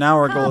shield. So now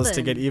our goal is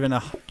to get even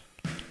a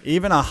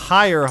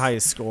higher high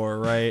score,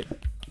 right?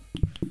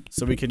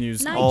 So we can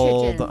use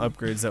all the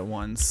upgrades at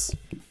once.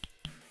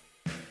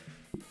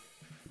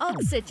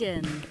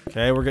 Oxygen.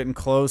 Okay, we're getting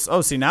close.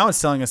 Oh, see, now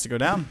it's telling us to go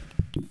down.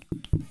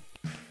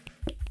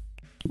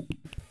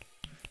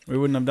 We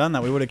wouldn't have done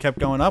that. We would have kept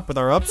going up with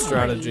our up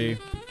strategy.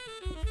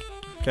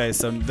 Okay,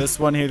 so this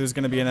one here, there's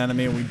going to be an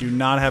enemy, and we do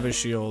not have a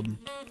shield.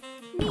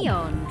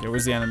 Neon. Okay,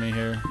 where's the enemy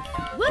here?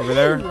 Woohoo! Over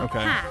there?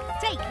 Okay. Ha,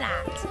 take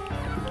that.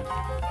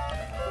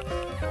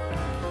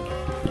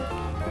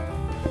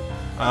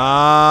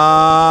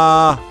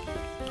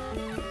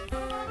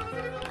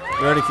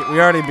 We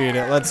already beat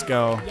it. Let's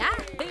go.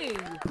 Yahoo!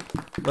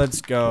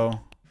 Let's go.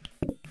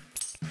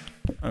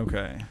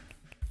 Okay.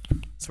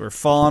 So we're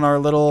following our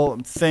little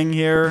thing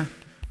here.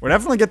 We're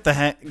definitely getting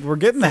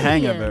the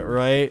hang of it,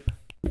 right?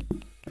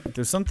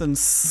 There's something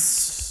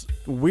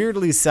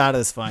weirdly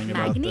satisfying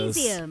about this.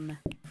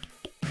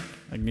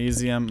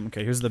 Magnesium.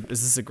 Okay, is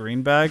this a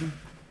green bag?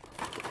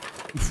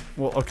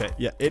 Well, okay,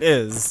 yeah, it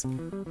is.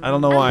 I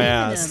don't know why I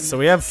asked. So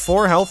we have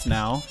 4 health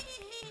now.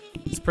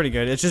 It's pretty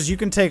good. It's just you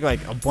can take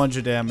like a bunch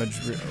of damage,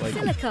 like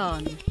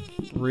Silicon.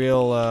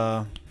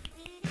 real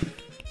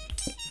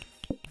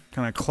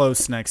kind of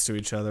close next to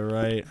each other,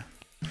 right?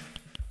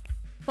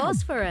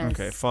 Phosphorus.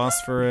 Okay,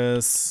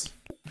 phosphorus.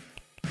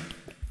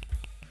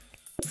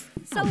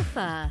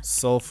 Sulfur.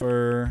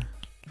 Sulfur.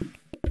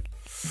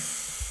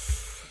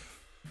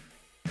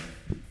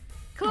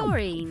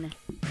 Chlorine.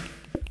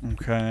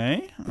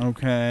 Okay.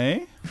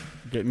 Okay.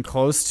 Getting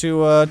close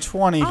to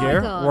 20 here.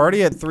 Argon. We're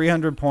already at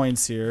 300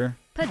 points here.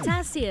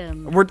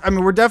 Potassium.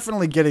 We're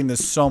definitely getting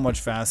this so much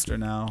faster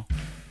now.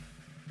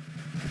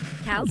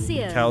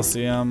 Calcium.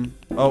 Calcium.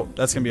 Oh,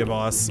 that's gonna be a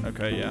boss.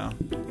 Okay, yeah.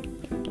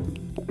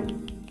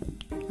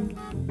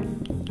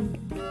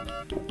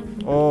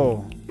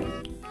 Oh.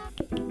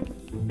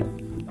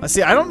 I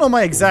see. I don't know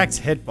my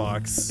exact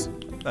hitbox.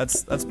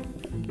 That's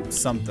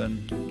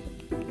something.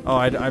 Oh,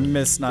 I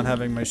missed not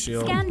having my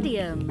shield.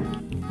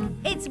 Scandium.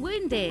 It's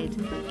wounded.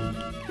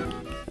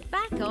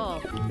 Back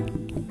off.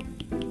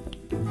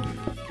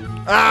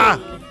 Ah!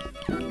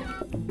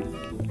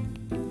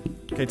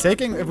 Okay,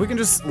 if we can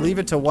just leave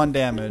it to 1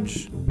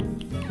 damage.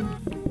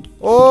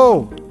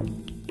 Oh!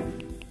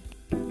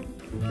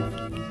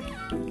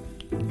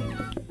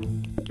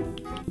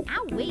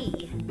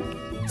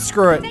 Owie.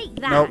 Screw it. Take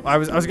that. Nope, I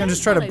was gonna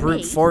just try to Don't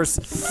brute follow me.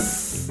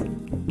 force.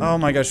 Oh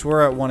my gosh,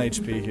 we're at 1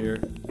 HP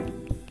here.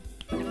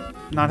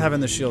 Not having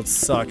the shield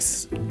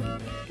sucks.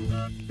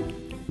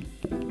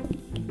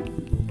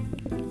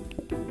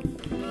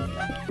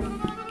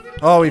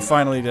 Oh, we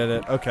finally did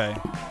it. Okay.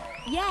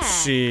 Yeah.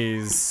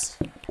 Jeez.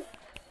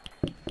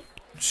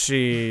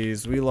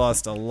 Jeez, we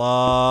lost a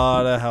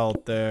lot of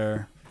health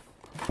there.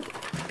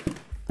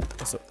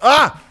 So,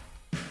 ah!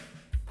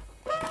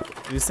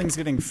 Are these things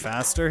getting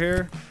faster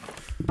here?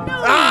 No.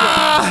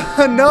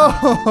 Ah!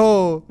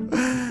 No!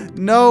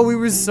 No, we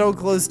were so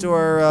close to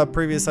our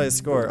previous high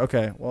score.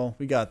 Okay, well,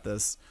 we got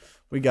this.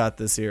 We got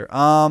this here.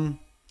 The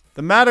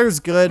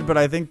matter's good, but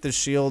I think the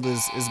shield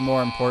is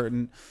more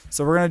important.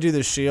 So we're gonna do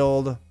the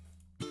shield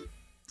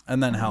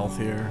and then health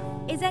here.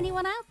 Is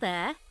anyone out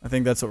there? I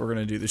think that's what we're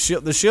gonna do. The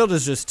shield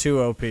is just too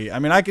OP. I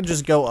mean, I could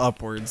just go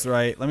upwards,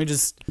 right? Let me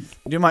just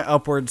do my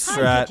upward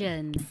strat.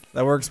 Hydrogen.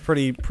 That works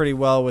pretty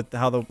well with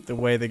how the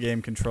way the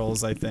game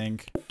controls, I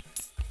think.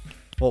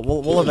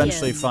 We'll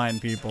eventually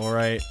find people,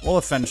 right? We'll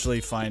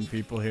eventually find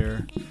people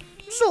here.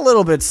 Just a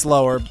little bit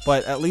slower,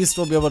 but at least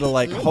we'll be able to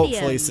like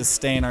hopefully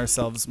sustain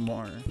ourselves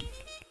more.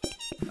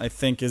 I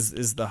think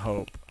is the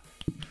hope.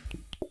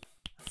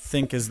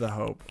 Think is the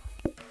hope.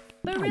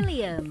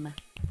 Beryllium.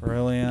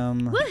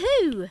 Beryllium.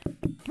 Woohoo!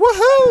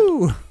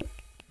 Woohoo!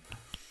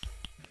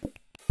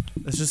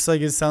 It's just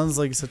like, it sounds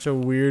like such a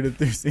weird,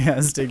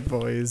 enthusiastic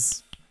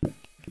voice.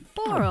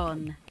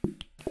 Boron.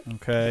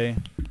 Okay.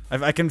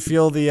 I can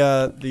feel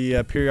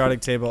the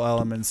periodic table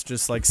elements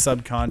just like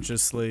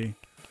subconsciously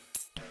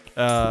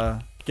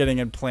getting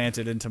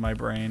implanted into my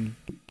brain.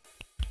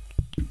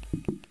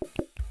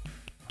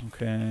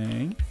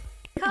 Okay.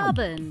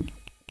 Carbon.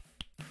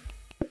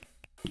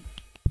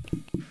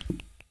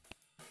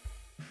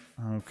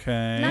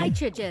 Okay.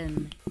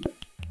 Nitrogen.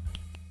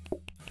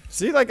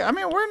 See, like, I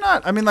mean,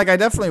 like, I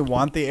definitely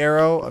want the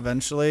arrow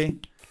eventually,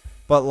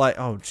 but like,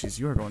 oh, jeez,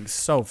 you are going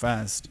so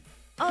fast.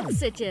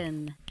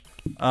 Oxygen.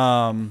 But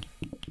I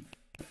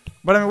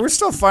mean, we're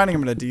still finding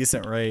him at a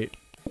decent rate.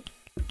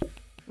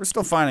 We're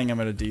still finding him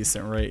at a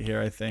decent rate here,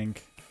 I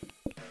think.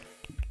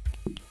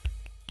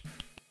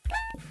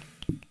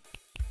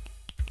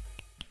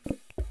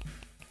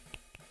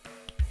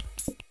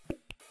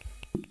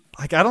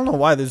 Like, I don't know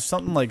why, there's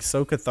something like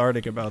so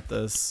cathartic about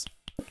this.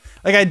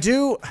 Like, I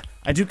do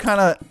kind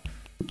of,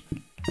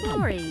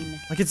 Chlorine.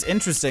 like, it's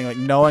interesting, like,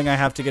 knowing I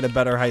have to get a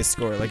better high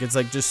score. Like, it's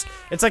like just,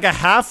 it's like a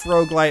half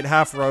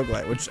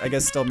roguelite, which I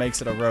guess still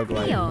makes it a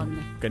roguelite.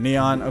 Neon. Okay,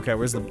 neon. Okay,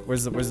 where's the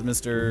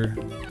Mr.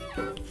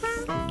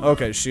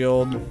 Okay,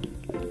 shield.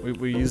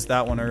 We used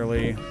that one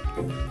early.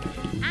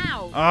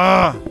 Ow.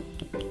 Ah!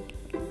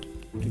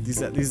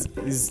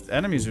 These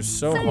enemies are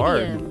so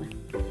hard. Sodium.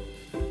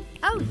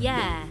 Oh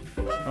yeah.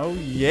 Oh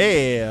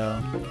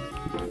yeah.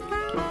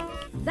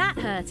 That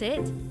hurt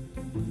it.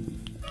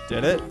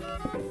 Did it?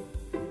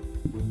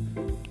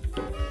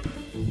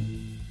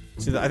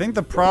 See, I think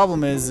the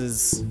problem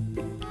is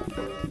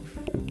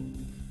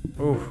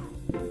ooh.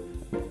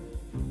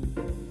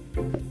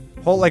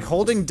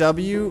 Holding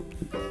W,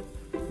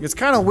 it's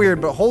kind of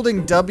weird, but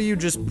holding W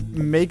just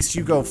makes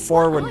you go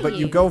forward, but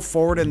you go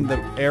forward in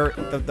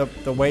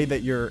the way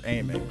that you're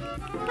aiming.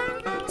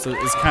 So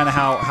it's kind of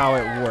how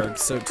it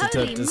works. So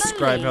to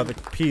describe how the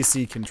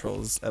PC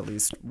controls at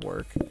least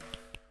work.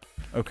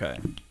 Okay.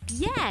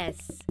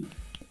 Yes.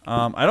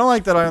 I don't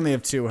like that I only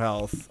have 2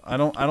 health. I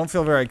don't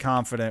feel very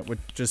confident with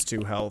just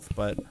 2 health,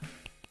 but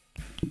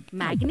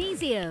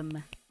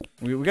Magnesium.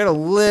 we got a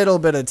little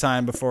bit of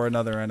time before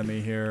another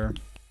enemy here.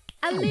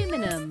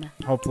 Aluminum.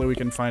 Hopefully we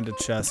can find a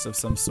chest of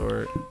some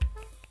sort.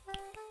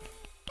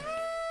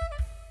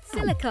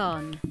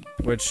 Silicon.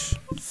 Which,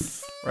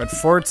 we're at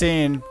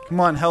 14. Come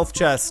on, health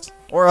chest.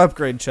 Or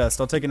upgrade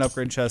chest. I'll take an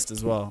upgrade chest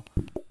as well.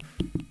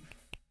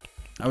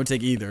 I would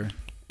take either.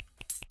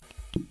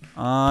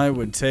 I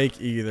would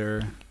take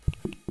either.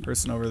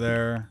 Person over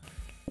there.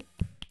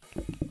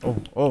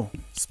 Oh,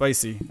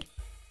 spicy.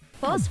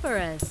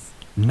 Phosphorus.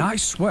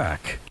 Nice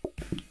work.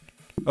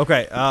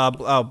 Okay,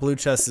 blue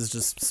chest is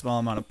just a small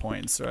amount of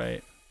points,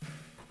 right?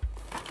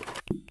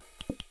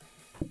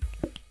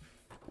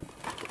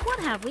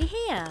 have we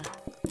here?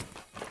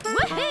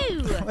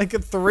 Woohoo! Like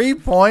 3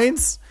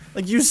 points?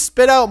 Like you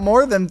spit out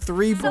more than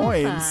 3 Sulfur.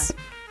 points.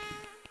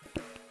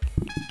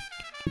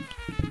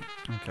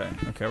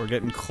 Okay, we're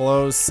getting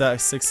close.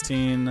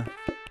 16.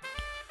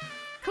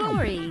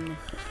 Chlorine.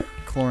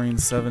 Chlorine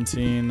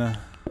 17.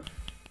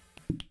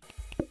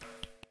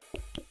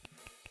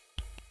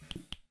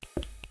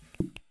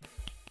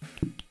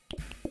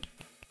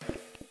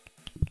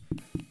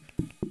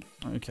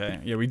 Okay,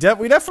 yeah, we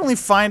definitely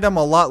find them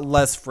a lot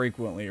less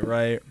frequently,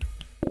 right?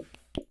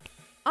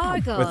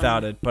 Argon.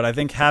 Without it, but I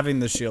think having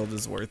the shield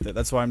is worth it.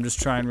 That's why I'm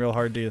just trying real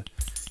hard to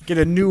get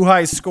a new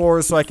high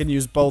score so I can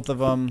use both of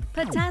them.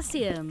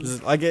 Potassium.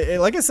 Just like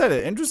I said,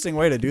 an interesting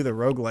way to do the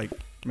roguelike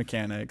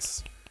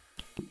mechanics.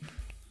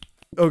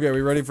 Okay,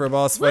 we ready for a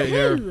boss fight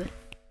here? Woohoo!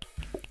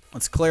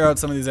 Let's clear out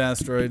some of these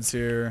asteroids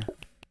here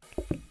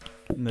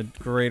in the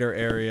greater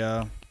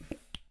area.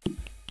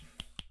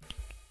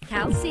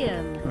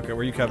 Calcium. Okay, where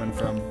are you coming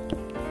from?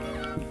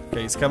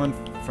 Okay, he's coming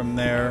from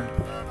there.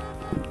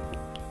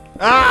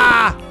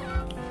 Ah!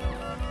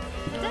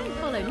 Don't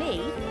follow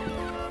me.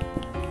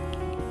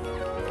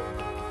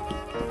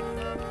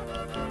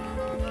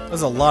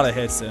 There's a lot of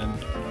hits in.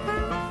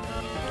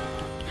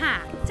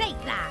 Ha!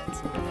 Take that.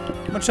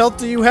 How much health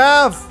do you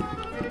have?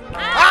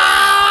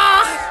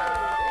 Ah!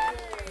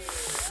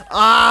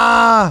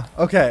 Ah!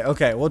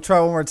 Okay, we'll try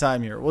one more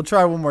time here.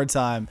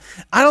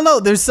 I don't know,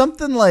 there's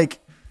something like...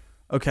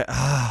 Okay,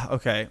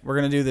 okay, we're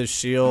gonna do this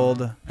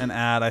shield and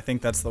add. I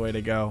think that's the way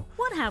to go.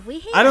 What have we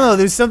here? I don't know,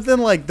 there's something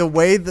like the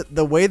way the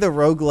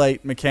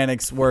roguelite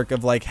mechanics work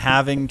of like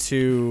having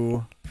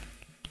to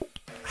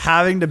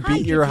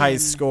beat your high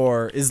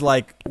score is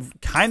like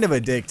kind of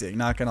addicting,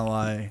 not gonna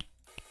lie.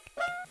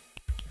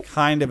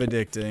 Kind of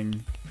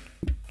addicting.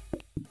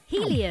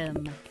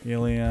 Helium.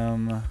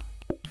 Helium.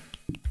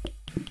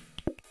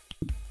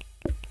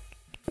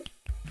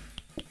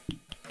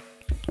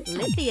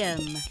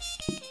 Lithium.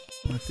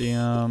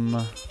 Lithium.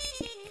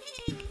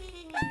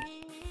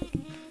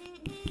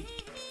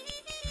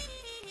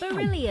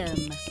 Beryllium.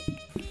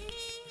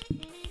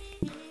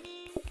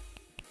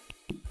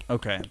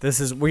 Okay, this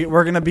is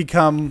we're gonna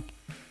become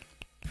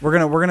we're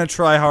gonna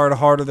try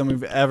harder than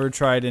we've ever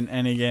tried in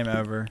any game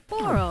ever.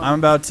 Boron. I'm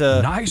about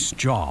to Nice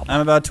job.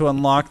 I'm about to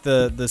unlock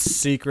the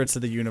secrets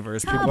of the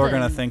universe. People are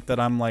gonna Carbon. think that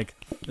I'm like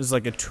this is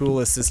like a tool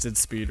assisted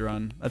speed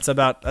run. That's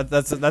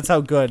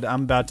how good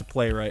I'm about to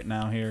play right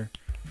now here.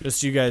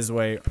 Just you guys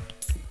wait.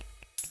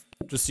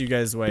 Just you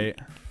guys wait.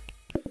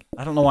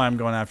 I don't know why I'm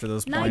going after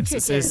those points.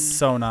 This Nitrogen. is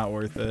so not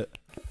worth it.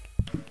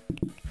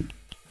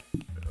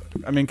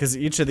 I mean, because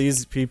each of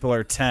these people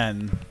are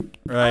 10,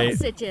 right?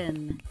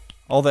 Oxygen.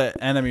 All the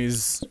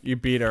enemies you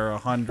beat are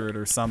 100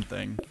 or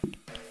something.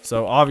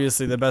 So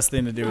obviously the best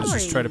thing to do is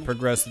just try to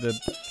progress the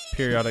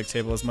periodic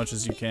table as much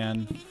as you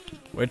can.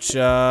 Which,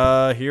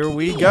 here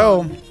we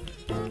go.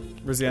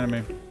 Where's the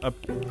enemy? Up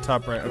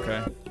top right,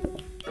 okay.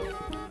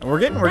 And we're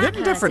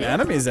getting different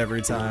enemies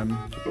every time.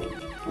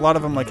 A lot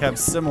of them like have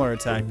similar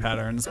attack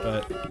patterns,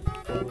 but...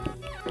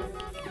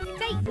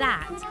 Take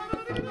that.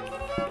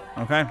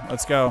 Okay,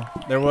 let's go.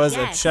 There was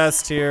a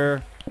chest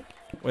here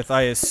with,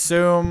 I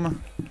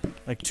assume,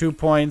 like 2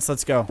 points.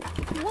 Let's go.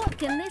 What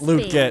can this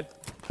Loot be? get.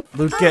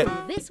 Loot get.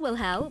 Oh, this will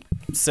help.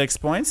 6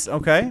 points.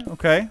 Okay,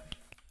 okay.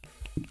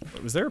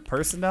 Was there a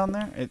person down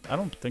there? I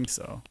don't think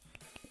so.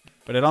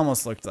 But it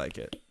almost looked like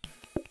it.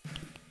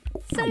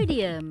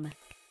 Sodium.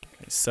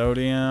 Okay,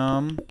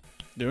 sodium.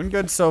 Doing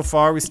good so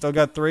far. We still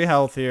got 3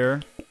 health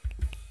here.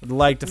 Would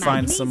like to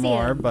find some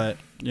more, Magnesium. but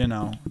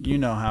you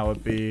know how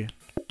it be.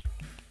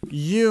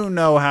 You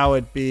know how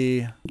it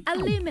be.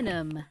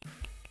 Aluminum.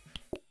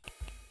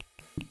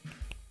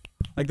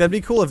 Like that'd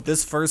be cool if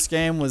this first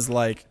game was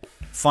like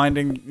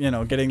finding,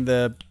 getting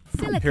the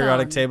Silicon.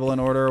 periodic table in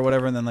order or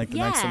whatever, and then like the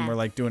next one Yeah. we're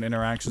like doing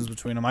interactions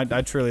between them.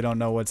 I truly don't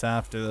know what's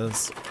after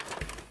this.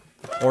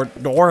 Or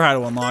how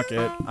to unlock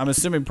it. I'm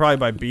assuming probably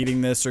by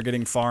beating this or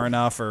getting far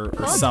enough or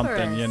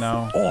something, you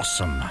know?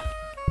 Awesome.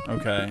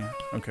 Okay.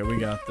 Okay, we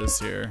got this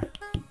here.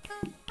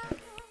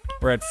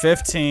 We're at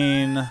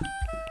 15,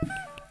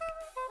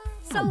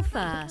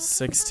 Sulfur.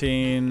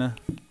 16.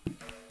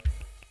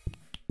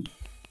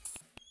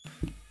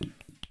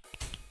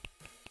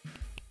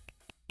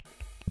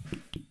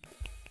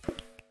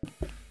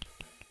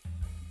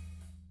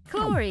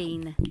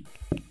 Chlorine.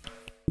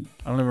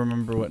 I don't even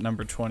remember what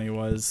number 20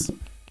 was.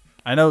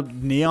 I know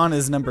neon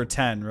is number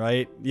 10,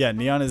 right? Yeah,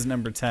 neon is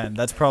number 10.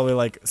 That's probably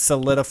like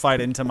solidified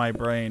into my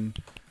brain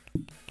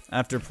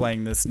after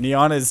playing this.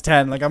 Neon is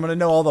 10. Like I'm gonna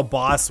know all the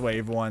boss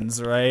wave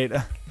ones, right?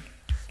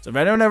 So if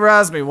anyone ever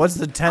asks me, what's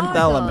the 10th Argon.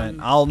 element?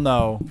 I'll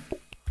know.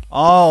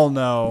 I'll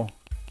know.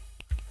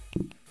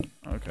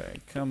 Okay,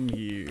 come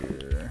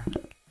here.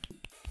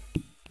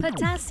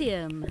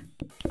 Potassium.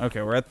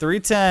 Okay, we're at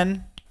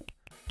 310.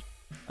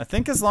 I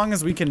think as long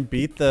as we can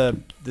beat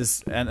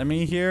this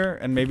enemy here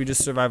and maybe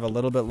just survive a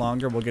little bit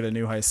longer, we'll get a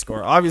new high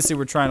score. Obviously,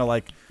 we're trying to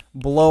like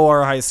blow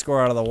our high score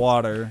out of the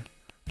water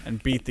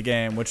and beat the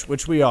game,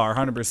 which we are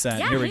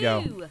 100%. Here we go.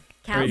 Yahoo!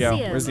 Here we go.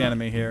 Calcium. Where's the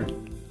enemy here?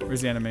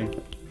 Where's the enemy?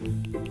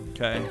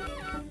 Okay.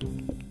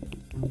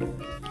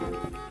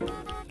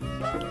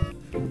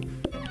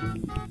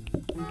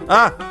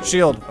 Ah,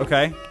 shield.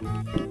 Okay.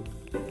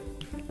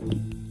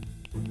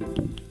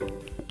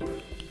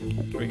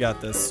 We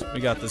got this. We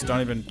got this.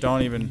 Don't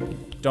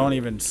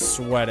even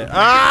sweat it.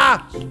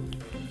 Ah!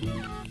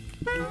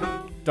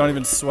 Don't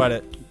even sweat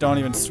it. Don't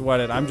even sweat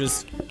it. I'm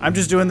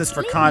just doing this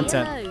for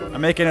content.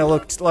 I'm making it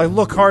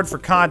look hard for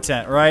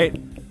content, right?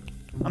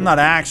 I'm not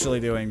actually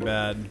doing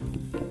bad.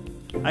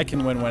 I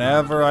can win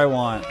whenever I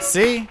want.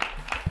 See?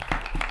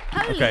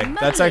 Okay,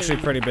 that's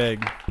actually pretty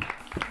big.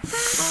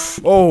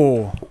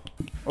 Oh.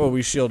 Oh,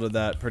 we shielded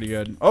that pretty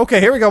good. Okay,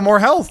 here we go. More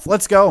health.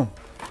 Let's go.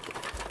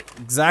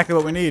 Exactly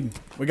what we need.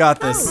 We got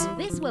this.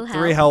 This will help.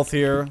 3 health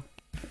here.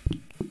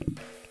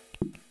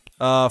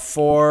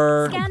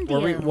 Were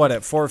we, what,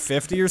 at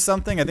 450 or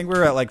something? I think we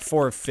were at like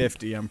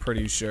 450, I'm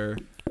pretty sure.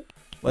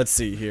 Let's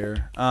see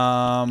here.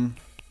 Oh.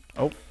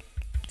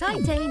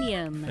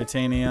 Titanium.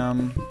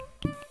 Titanium.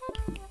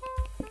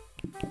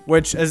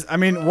 Which is, I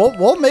mean,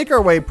 we'll make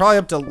our way probably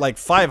up to like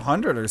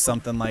 500 or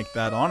something like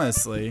that,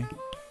 honestly.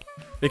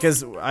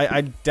 Because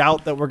I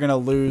doubt that we're gonna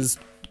lose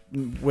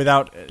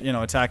without, you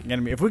know, attacking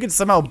enemy. If we could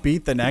somehow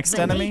beat the next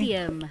enemy,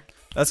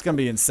 that's gonna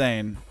be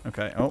insane.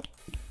 Okay, oh.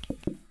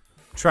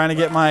 Trying to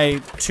get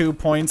my 2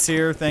 points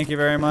here. Thank you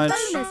very much.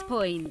 Bonus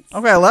points.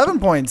 Okay, 11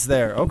 points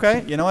there.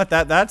 Okay, you know what?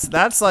 That's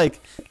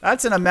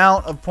an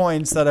amount of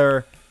points that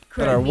are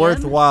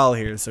worthwhile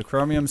here. So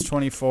chromium's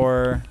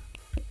 24.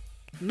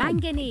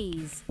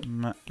 Manganese.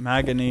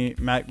 Manganese.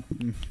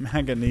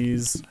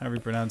 However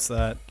you pronounce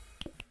that.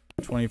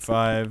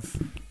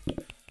 25.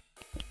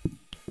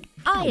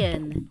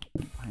 Iron.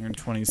 Iron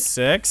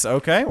 26.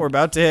 Okay, we're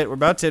about to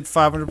hit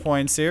 500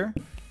 points here.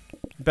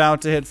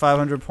 About to hit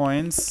 500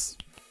 points.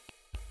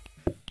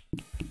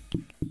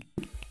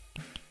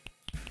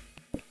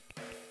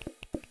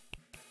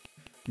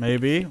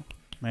 Maybe.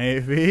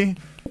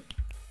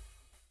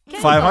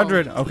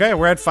 500. Okay,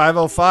 we're at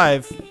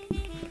 505.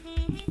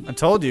 I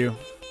told you.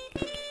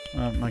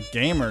 I'm a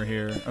gamer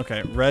here.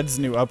 Okay, red's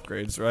new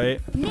upgrades,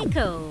 right?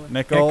 Nickel.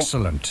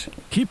 Excellent.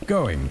 Keep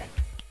going.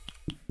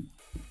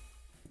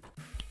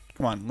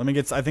 Come on, let me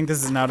get. I think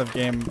this is an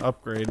out-of-game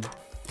upgrade.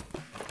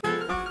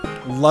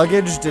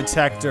 Luggage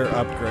detector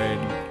upgrade.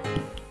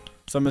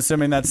 So I'm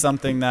assuming that's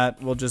something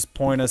that will just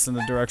point us in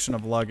the direction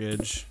of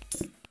luggage.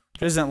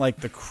 Which isn't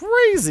like the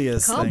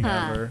craziest thing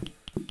ever.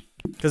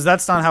 Because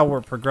that's not how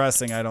we're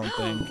progressing, I don't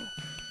think.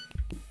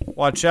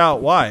 Watch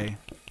out, why?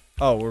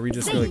 Oh, were we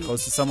just really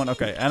close to someone?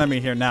 Okay, enemy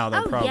here now,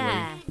 though, probably.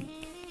 Yeah.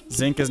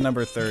 Zinc is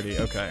number 30,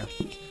 okay.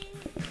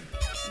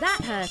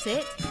 That hurt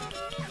it.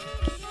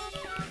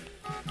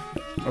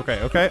 Okay.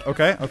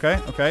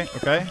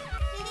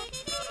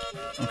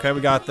 Okay,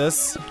 we got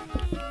this.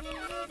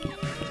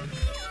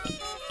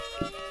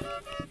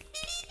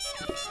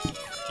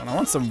 And I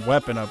want some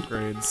weapon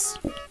upgrades.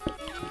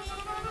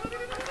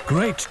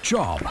 Great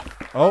job.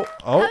 Oh.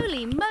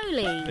 Holy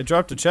moly. It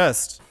dropped a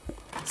chest.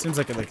 Seems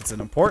like it's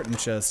an important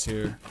chest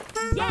here.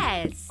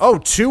 Yes. Oh,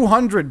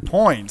 200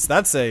 points.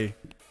 That's a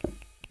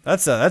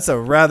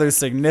rather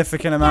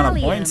significant amount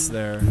of points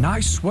there.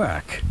 Nice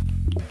work.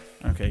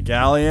 Okay,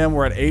 gallium.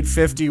 We're at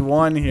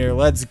 851 here.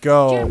 Let's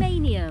go.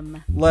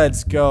 Germanium.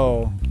 Let's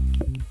go.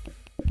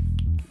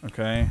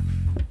 Okay.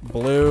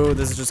 Blue.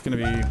 This is just gonna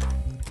be.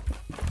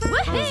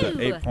 What is it?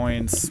 8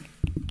 points.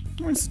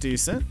 It's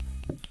decent.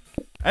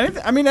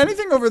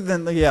 Anything over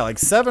than like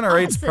 7 or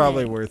 8 is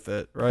probably worth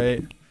it,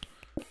 right?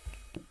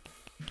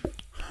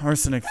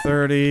 Arsenic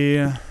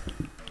 30.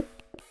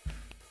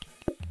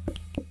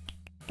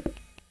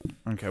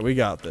 Okay, we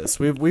got this.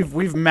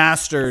 We've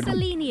mastered.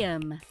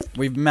 Selenium.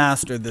 We've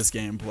mastered this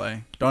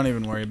gameplay. Don't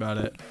even worry about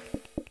it.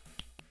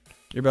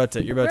 You're about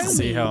to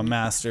see how a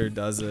master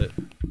does it.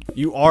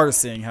 You are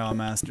seeing how a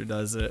master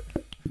does it.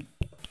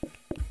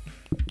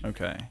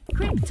 Okay.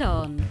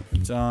 Krypton.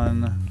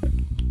 Done.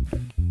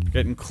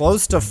 Getting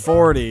close to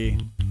 40.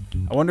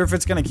 I wonder if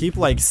it's gonna keep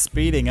like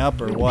speeding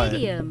up or what.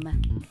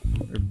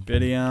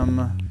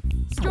 Rubidium.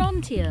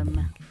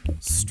 Strontium.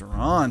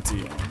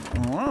 Strontium.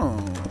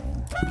 Oh.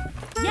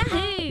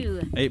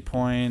 Yahoo! 8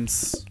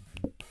 points.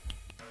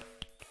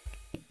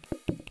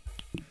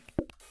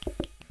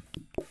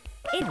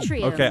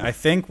 Yttrium. Okay, I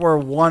think we're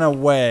 1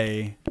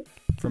 away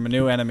from a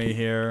new enemy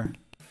here.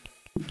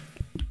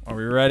 Are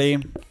we ready?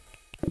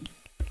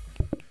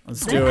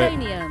 Let's do it.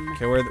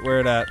 Okay, where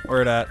it at?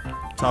 Where it at?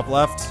 Top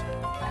left.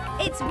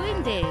 It's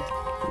wounded.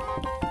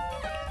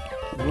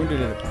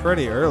 Wounded it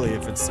pretty early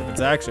if it's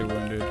actually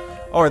wounded.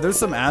 Oh, are there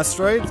some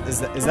asteroids?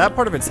 Is that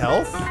part of its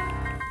health?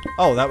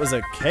 Oh, that was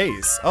a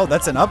case. Oh,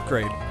 that's an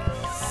upgrade.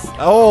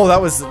 Oh, that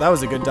was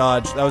a good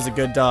dodge. That was a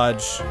good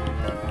dodge.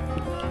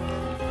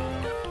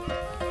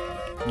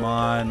 Come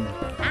on.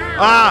 Ow.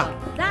 Ah!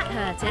 That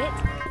hurt it.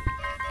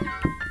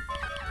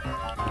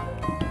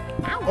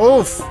 Ow.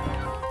 Oof.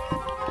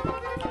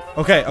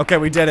 Okay,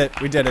 we did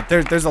it. We did it.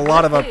 There's a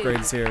lot of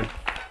upgrades here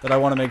that I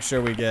want to make sure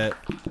we get.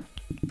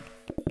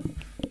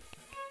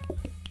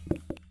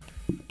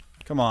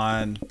 Come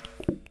on.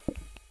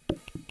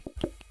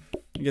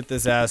 Get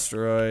this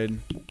asteroid.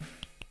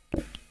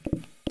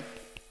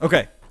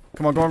 Okay.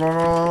 Come on, come on, come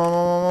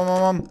on,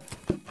 come on.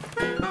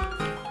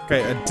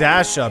 Okay, a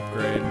dash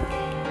upgrade.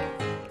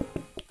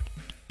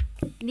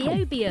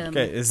 Niobium.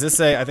 Okay, is this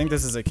a, I think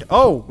this is a,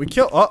 oh, we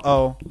killed,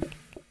 uh-oh.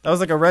 That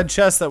was like a red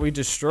chest that we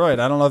destroyed.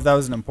 I don't know if that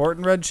was an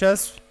important red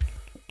chest.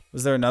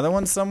 Was there another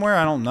one somewhere?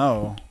 I don't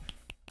know.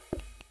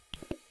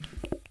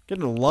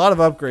 Getting a lot of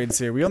upgrades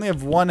here. We only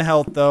have 1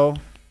 health though.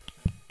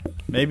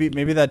 Maybe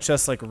that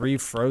chest like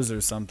refroze or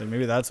something.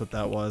 Maybe that's what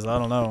that was. I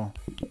don't know.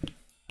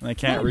 And I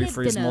can't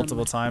refreeze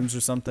multiple times or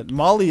something.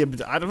 Molly,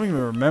 I don't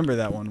even remember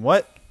that one.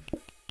 What?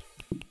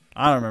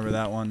 I don't remember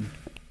that one.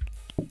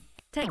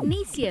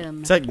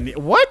 Technetium.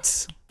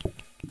 What?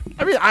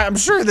 I mean, I'm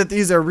sure that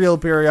these are real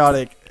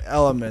periodic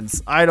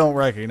elements. I don't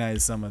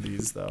recognize some of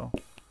these though.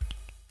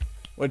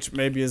 Which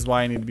maybe is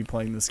why I need to be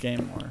playing this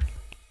game more.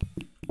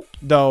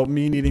 Though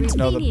me needing to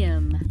know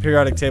the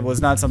periodic table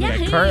is not something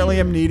I currently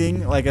am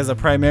needing, like as a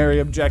primary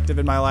objective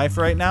in my life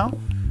right now.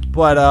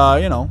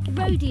 But you know,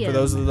 for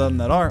those of them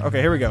that are. Okay,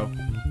 here we go.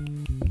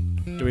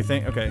 Do we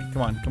think? Okay,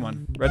 come on, come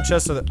on. Red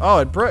chest. Oh,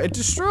 it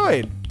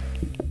destroyed.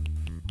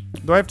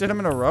 Do I have to hit them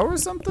in a row or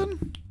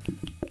something?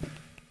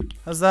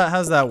 How's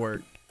that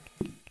work?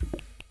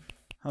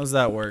 How's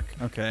that work?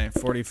 Okay,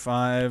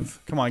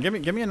 45. Come on, give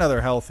me another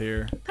health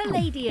here.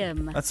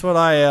 Palladium. That's what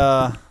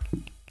I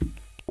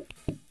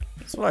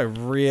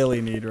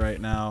really need right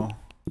now.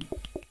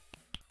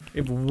 We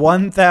have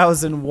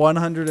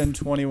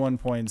 1,121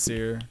 points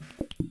here.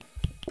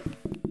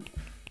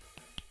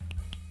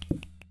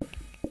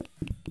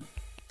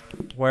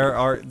 Where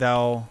art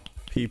thou,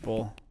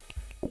 people?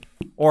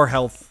 Or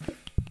health.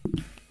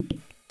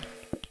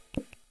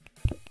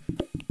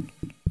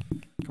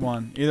 Come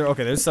on. Either,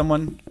 okay, there's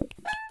someone.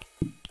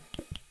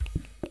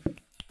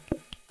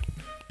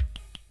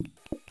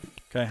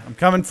 Okay, I'm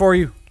coming for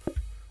you.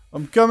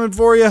 I'm coming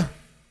for you.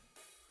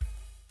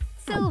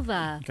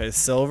 Silver. Okay,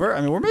 silver.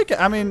 I mean,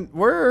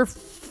 we're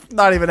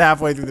not even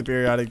halfway through the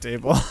periodic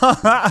table.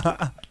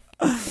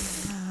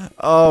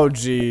 Oh,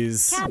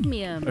 jeez.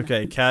 Cadmium.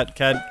 Okay,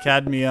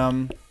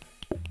 cadmium.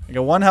 I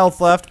got 1 health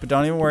left, but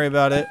don't even worry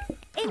about it.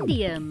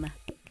 Indium.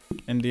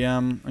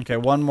 Indium. Okay,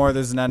 1 more.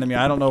 There's an enemy.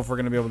 I don't know if we're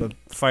gonna be able to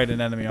fight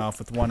an enemy off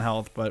with 1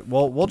 health, but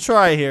we'll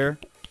try here.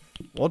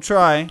 We'll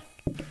try.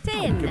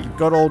 Tin.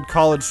 Good old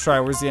college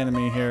try. Where's the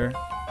enemy here?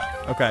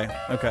 Okay.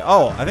 Okay.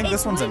 Oh, I think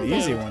this one's an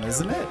easy one,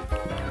 isn't it?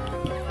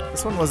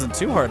 This one wasn't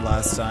too hard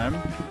last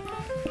time.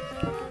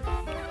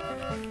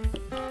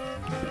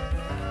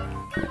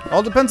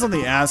 All depends on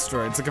the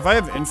asteroids. Like if I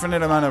have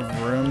infinite amount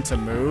of room to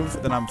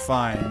move, then I'm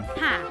fine.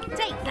 Ha!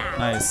 Take that.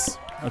 Nice.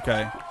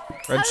 Okay.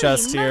 Red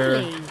chest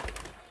here.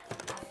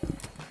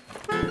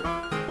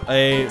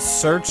 A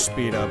search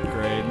speed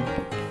upgrade.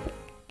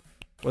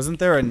 Wasn't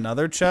there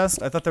another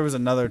chest? I thought there was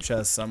another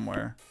chest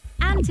somewhere.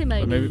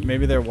 Antimony. But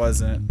maybe there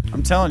wasn't.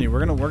 I'm telling you,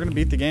 we're gonna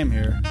beat the game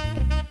here.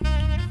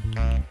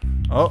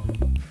 Oh.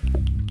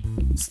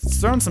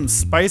 It's throwing some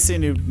spicy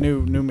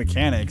new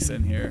mechanics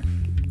in here.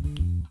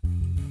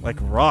 Like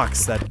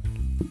rocks that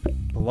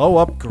blow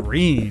up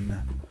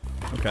green.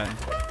 Okay.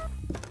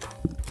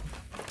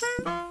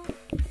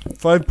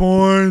 5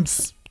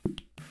 points. I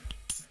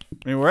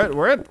mean,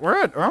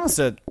 we're almost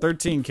at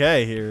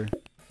 13K here.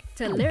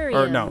 Tellurium.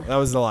 Or no, that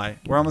was a lie.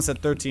 We're almost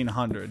at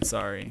 1300.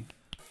 Sorry.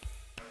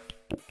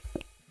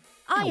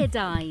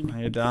 Iodine.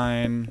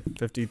 Iodine.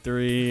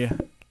 53.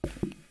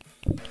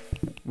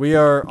 We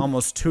are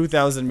almost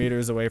 2,000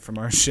 meters away from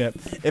our ship.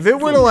 If it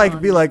were to like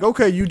be like,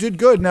 okay, you did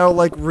good, now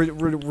like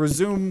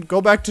resume,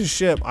 go back to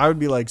ship, I would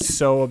be like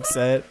so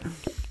upset.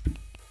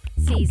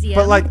 Cesium.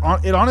 But like,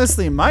 it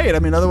honestly might. I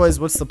mean, otherwise,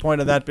 what's the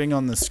point of that being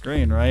on the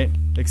screen, right?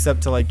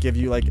 Except to like give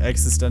you like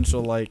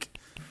existential, like,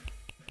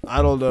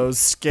 I don't know,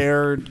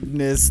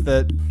 scaredness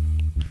that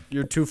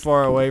you're too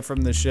far away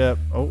from the ship.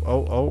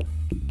 Oh.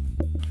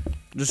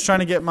 I'm just trying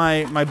to get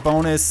my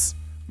bonus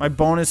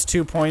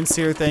 2 points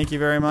here. Thank you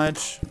very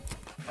much.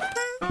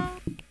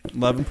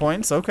 11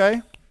 points.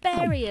 Okay.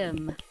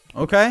 Barium.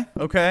 Okay.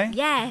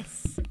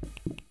 Yes.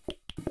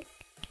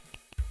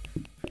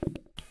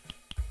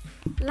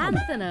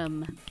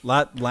 Lanthanum.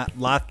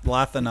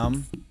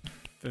 Lathanum.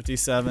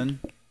 57.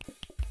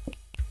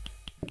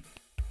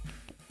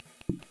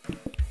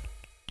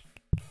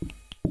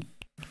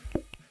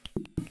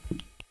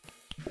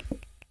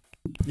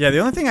 Yeah, the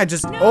only thing I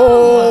just... Oh.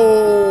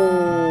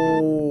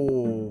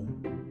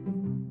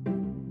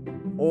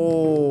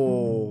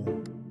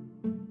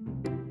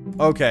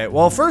 Okay,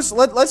 well first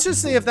let's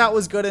just see if that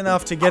was good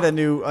enough to get a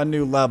new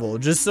level,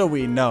 just so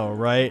we know,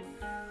 right?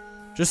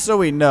 Just so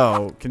we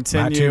know.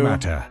 Continue.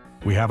 Matter.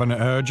 We have an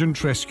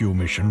urgent rescue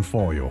mission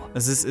for you.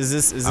 Is this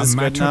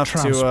good enough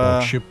to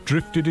transport ship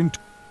drifted into...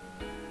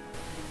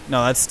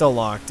 No, that's still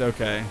locked.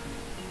 Okay.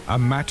 A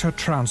matter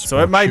transport. So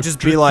it might just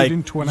be like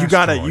you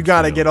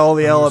gotta get all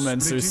the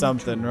elements or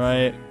something,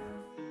 right?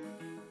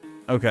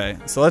 Okay,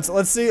 so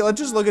let's see.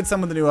 Let's just look at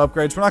some of the new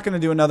upgrades. We're not gonna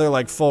do another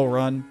like full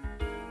run,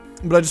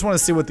 but I just want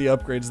to see what the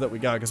upgrades that we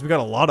got, because we got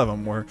a lot of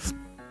them.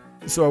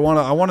 So I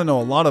wanna know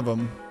a lot of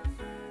them.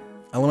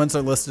 Elements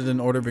are listed in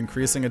order of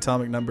increasing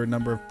atomic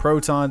number of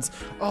protons.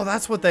 Oh,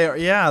 that's what they are.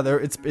 Yeah,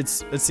 it's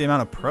the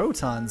amount of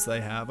protons they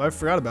have. I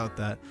forgot about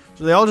that.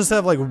 So they all just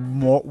have like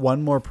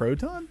one more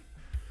proton?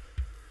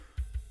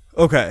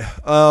 Okay.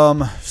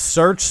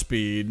 Search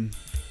speed.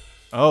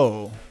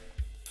 Oh.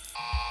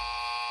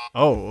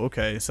 Oh,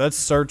 okay. So that's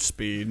search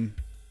speed.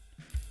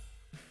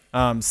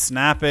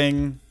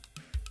 Snapping.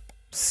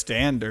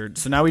 Standard.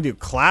 So now we do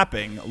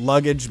clapping.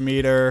 Luggage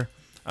meter.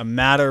 A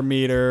matter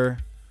meter.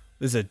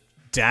 There's a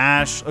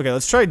dash. Okay,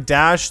 let's try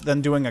dash,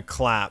 then doing a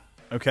clap.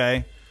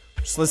 Okay.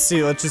 Let's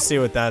just see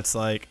what that's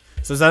like.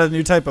 So is that a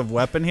new type of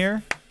weapon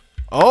here?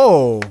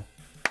 Oh.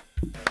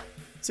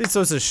 See,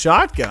 so it's a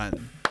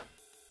shotgun.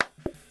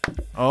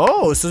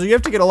 Oh, so you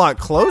have to get a lot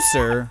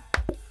closer.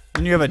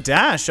 Then you have a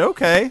dash.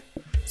 Okay.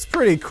 It's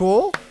pretty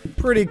cool.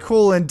 Pretty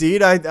cool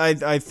indeed,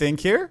 I think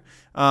here.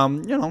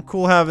 You know,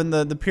 cool having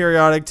the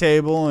periodic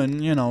table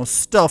and, you know,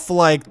 stuff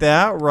like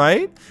that,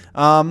 right?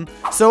 Yeah,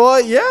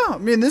 I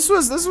mean, this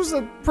was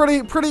a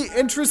pretty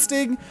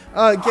interesting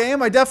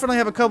game. I definitely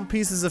have a couple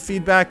pieces of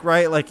feedback,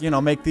 right? Like, you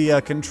know, make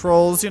the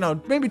controls, you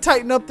know, maybe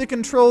tighten up the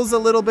controls a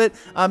little bit.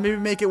 Maybe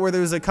make it where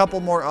there's a couple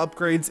more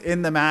upgrades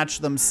in the match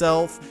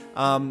themselves.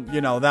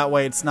 You know, that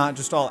way it's not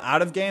just all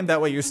out of game. That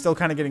way you're still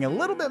kind of getting a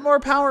little bit more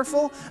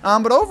powerful.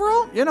 But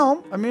overall, you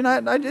know, I mean,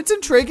 it's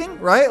intriguing,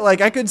 right?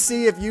 Like, I could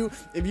see if you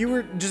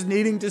were just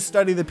needing to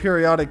study the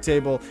periodic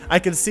table, I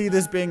could see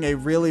this being a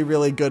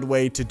really good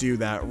way to do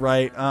that,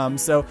 right?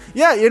 So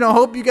yeah, you know,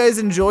 hope you guys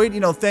enjoyed. You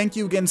know, thank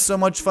you again so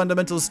much,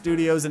 Fundamental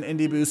Studios and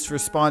Indie Boost, for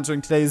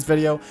sponsoring today's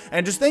video,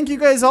 and just thank you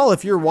guys all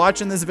if you're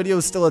watching this video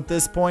still at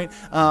this point.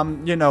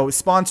 You know,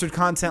 sponsored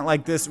content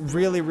like this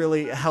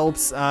really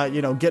helps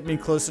you know, get me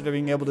closer to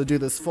being able to do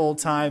this full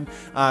time,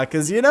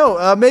 because you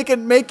know,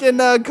 making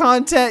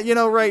content, you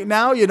know, right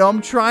now, you know,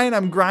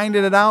 I'm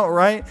grinding it out,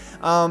 right?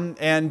 So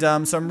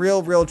I'm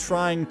real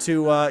trying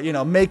to you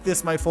know, make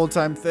this my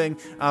full-time thing,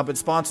 but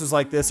sponsors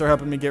like this are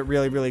helping me get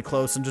really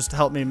close and just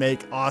help me make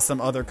awesome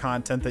other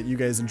content that you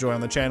guys enjoy on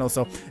the channel.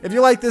 So if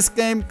you like this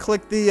game,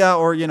 click the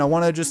or you know,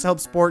 want to just help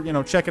support, you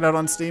know, check it out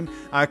on Steam,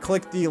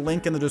 click the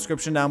link in the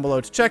description down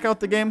below to check out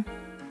the game.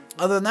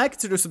 Other than that,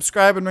 consider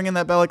subscribe and ringing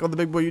that bell like all the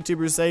big boy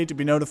YouTubers say to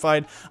be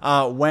notified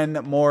when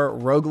more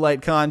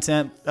roguelite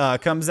content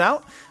comes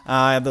out.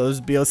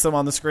 Those be some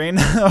on the screen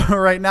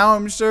right now,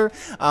 I'm sure.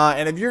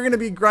 And if you're going to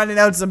be grinding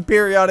out some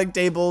periodic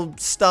table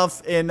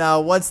stuff in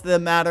What's the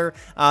Matter,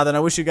 then I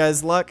wish you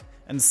guys luck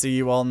and see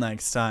you all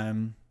next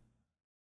time.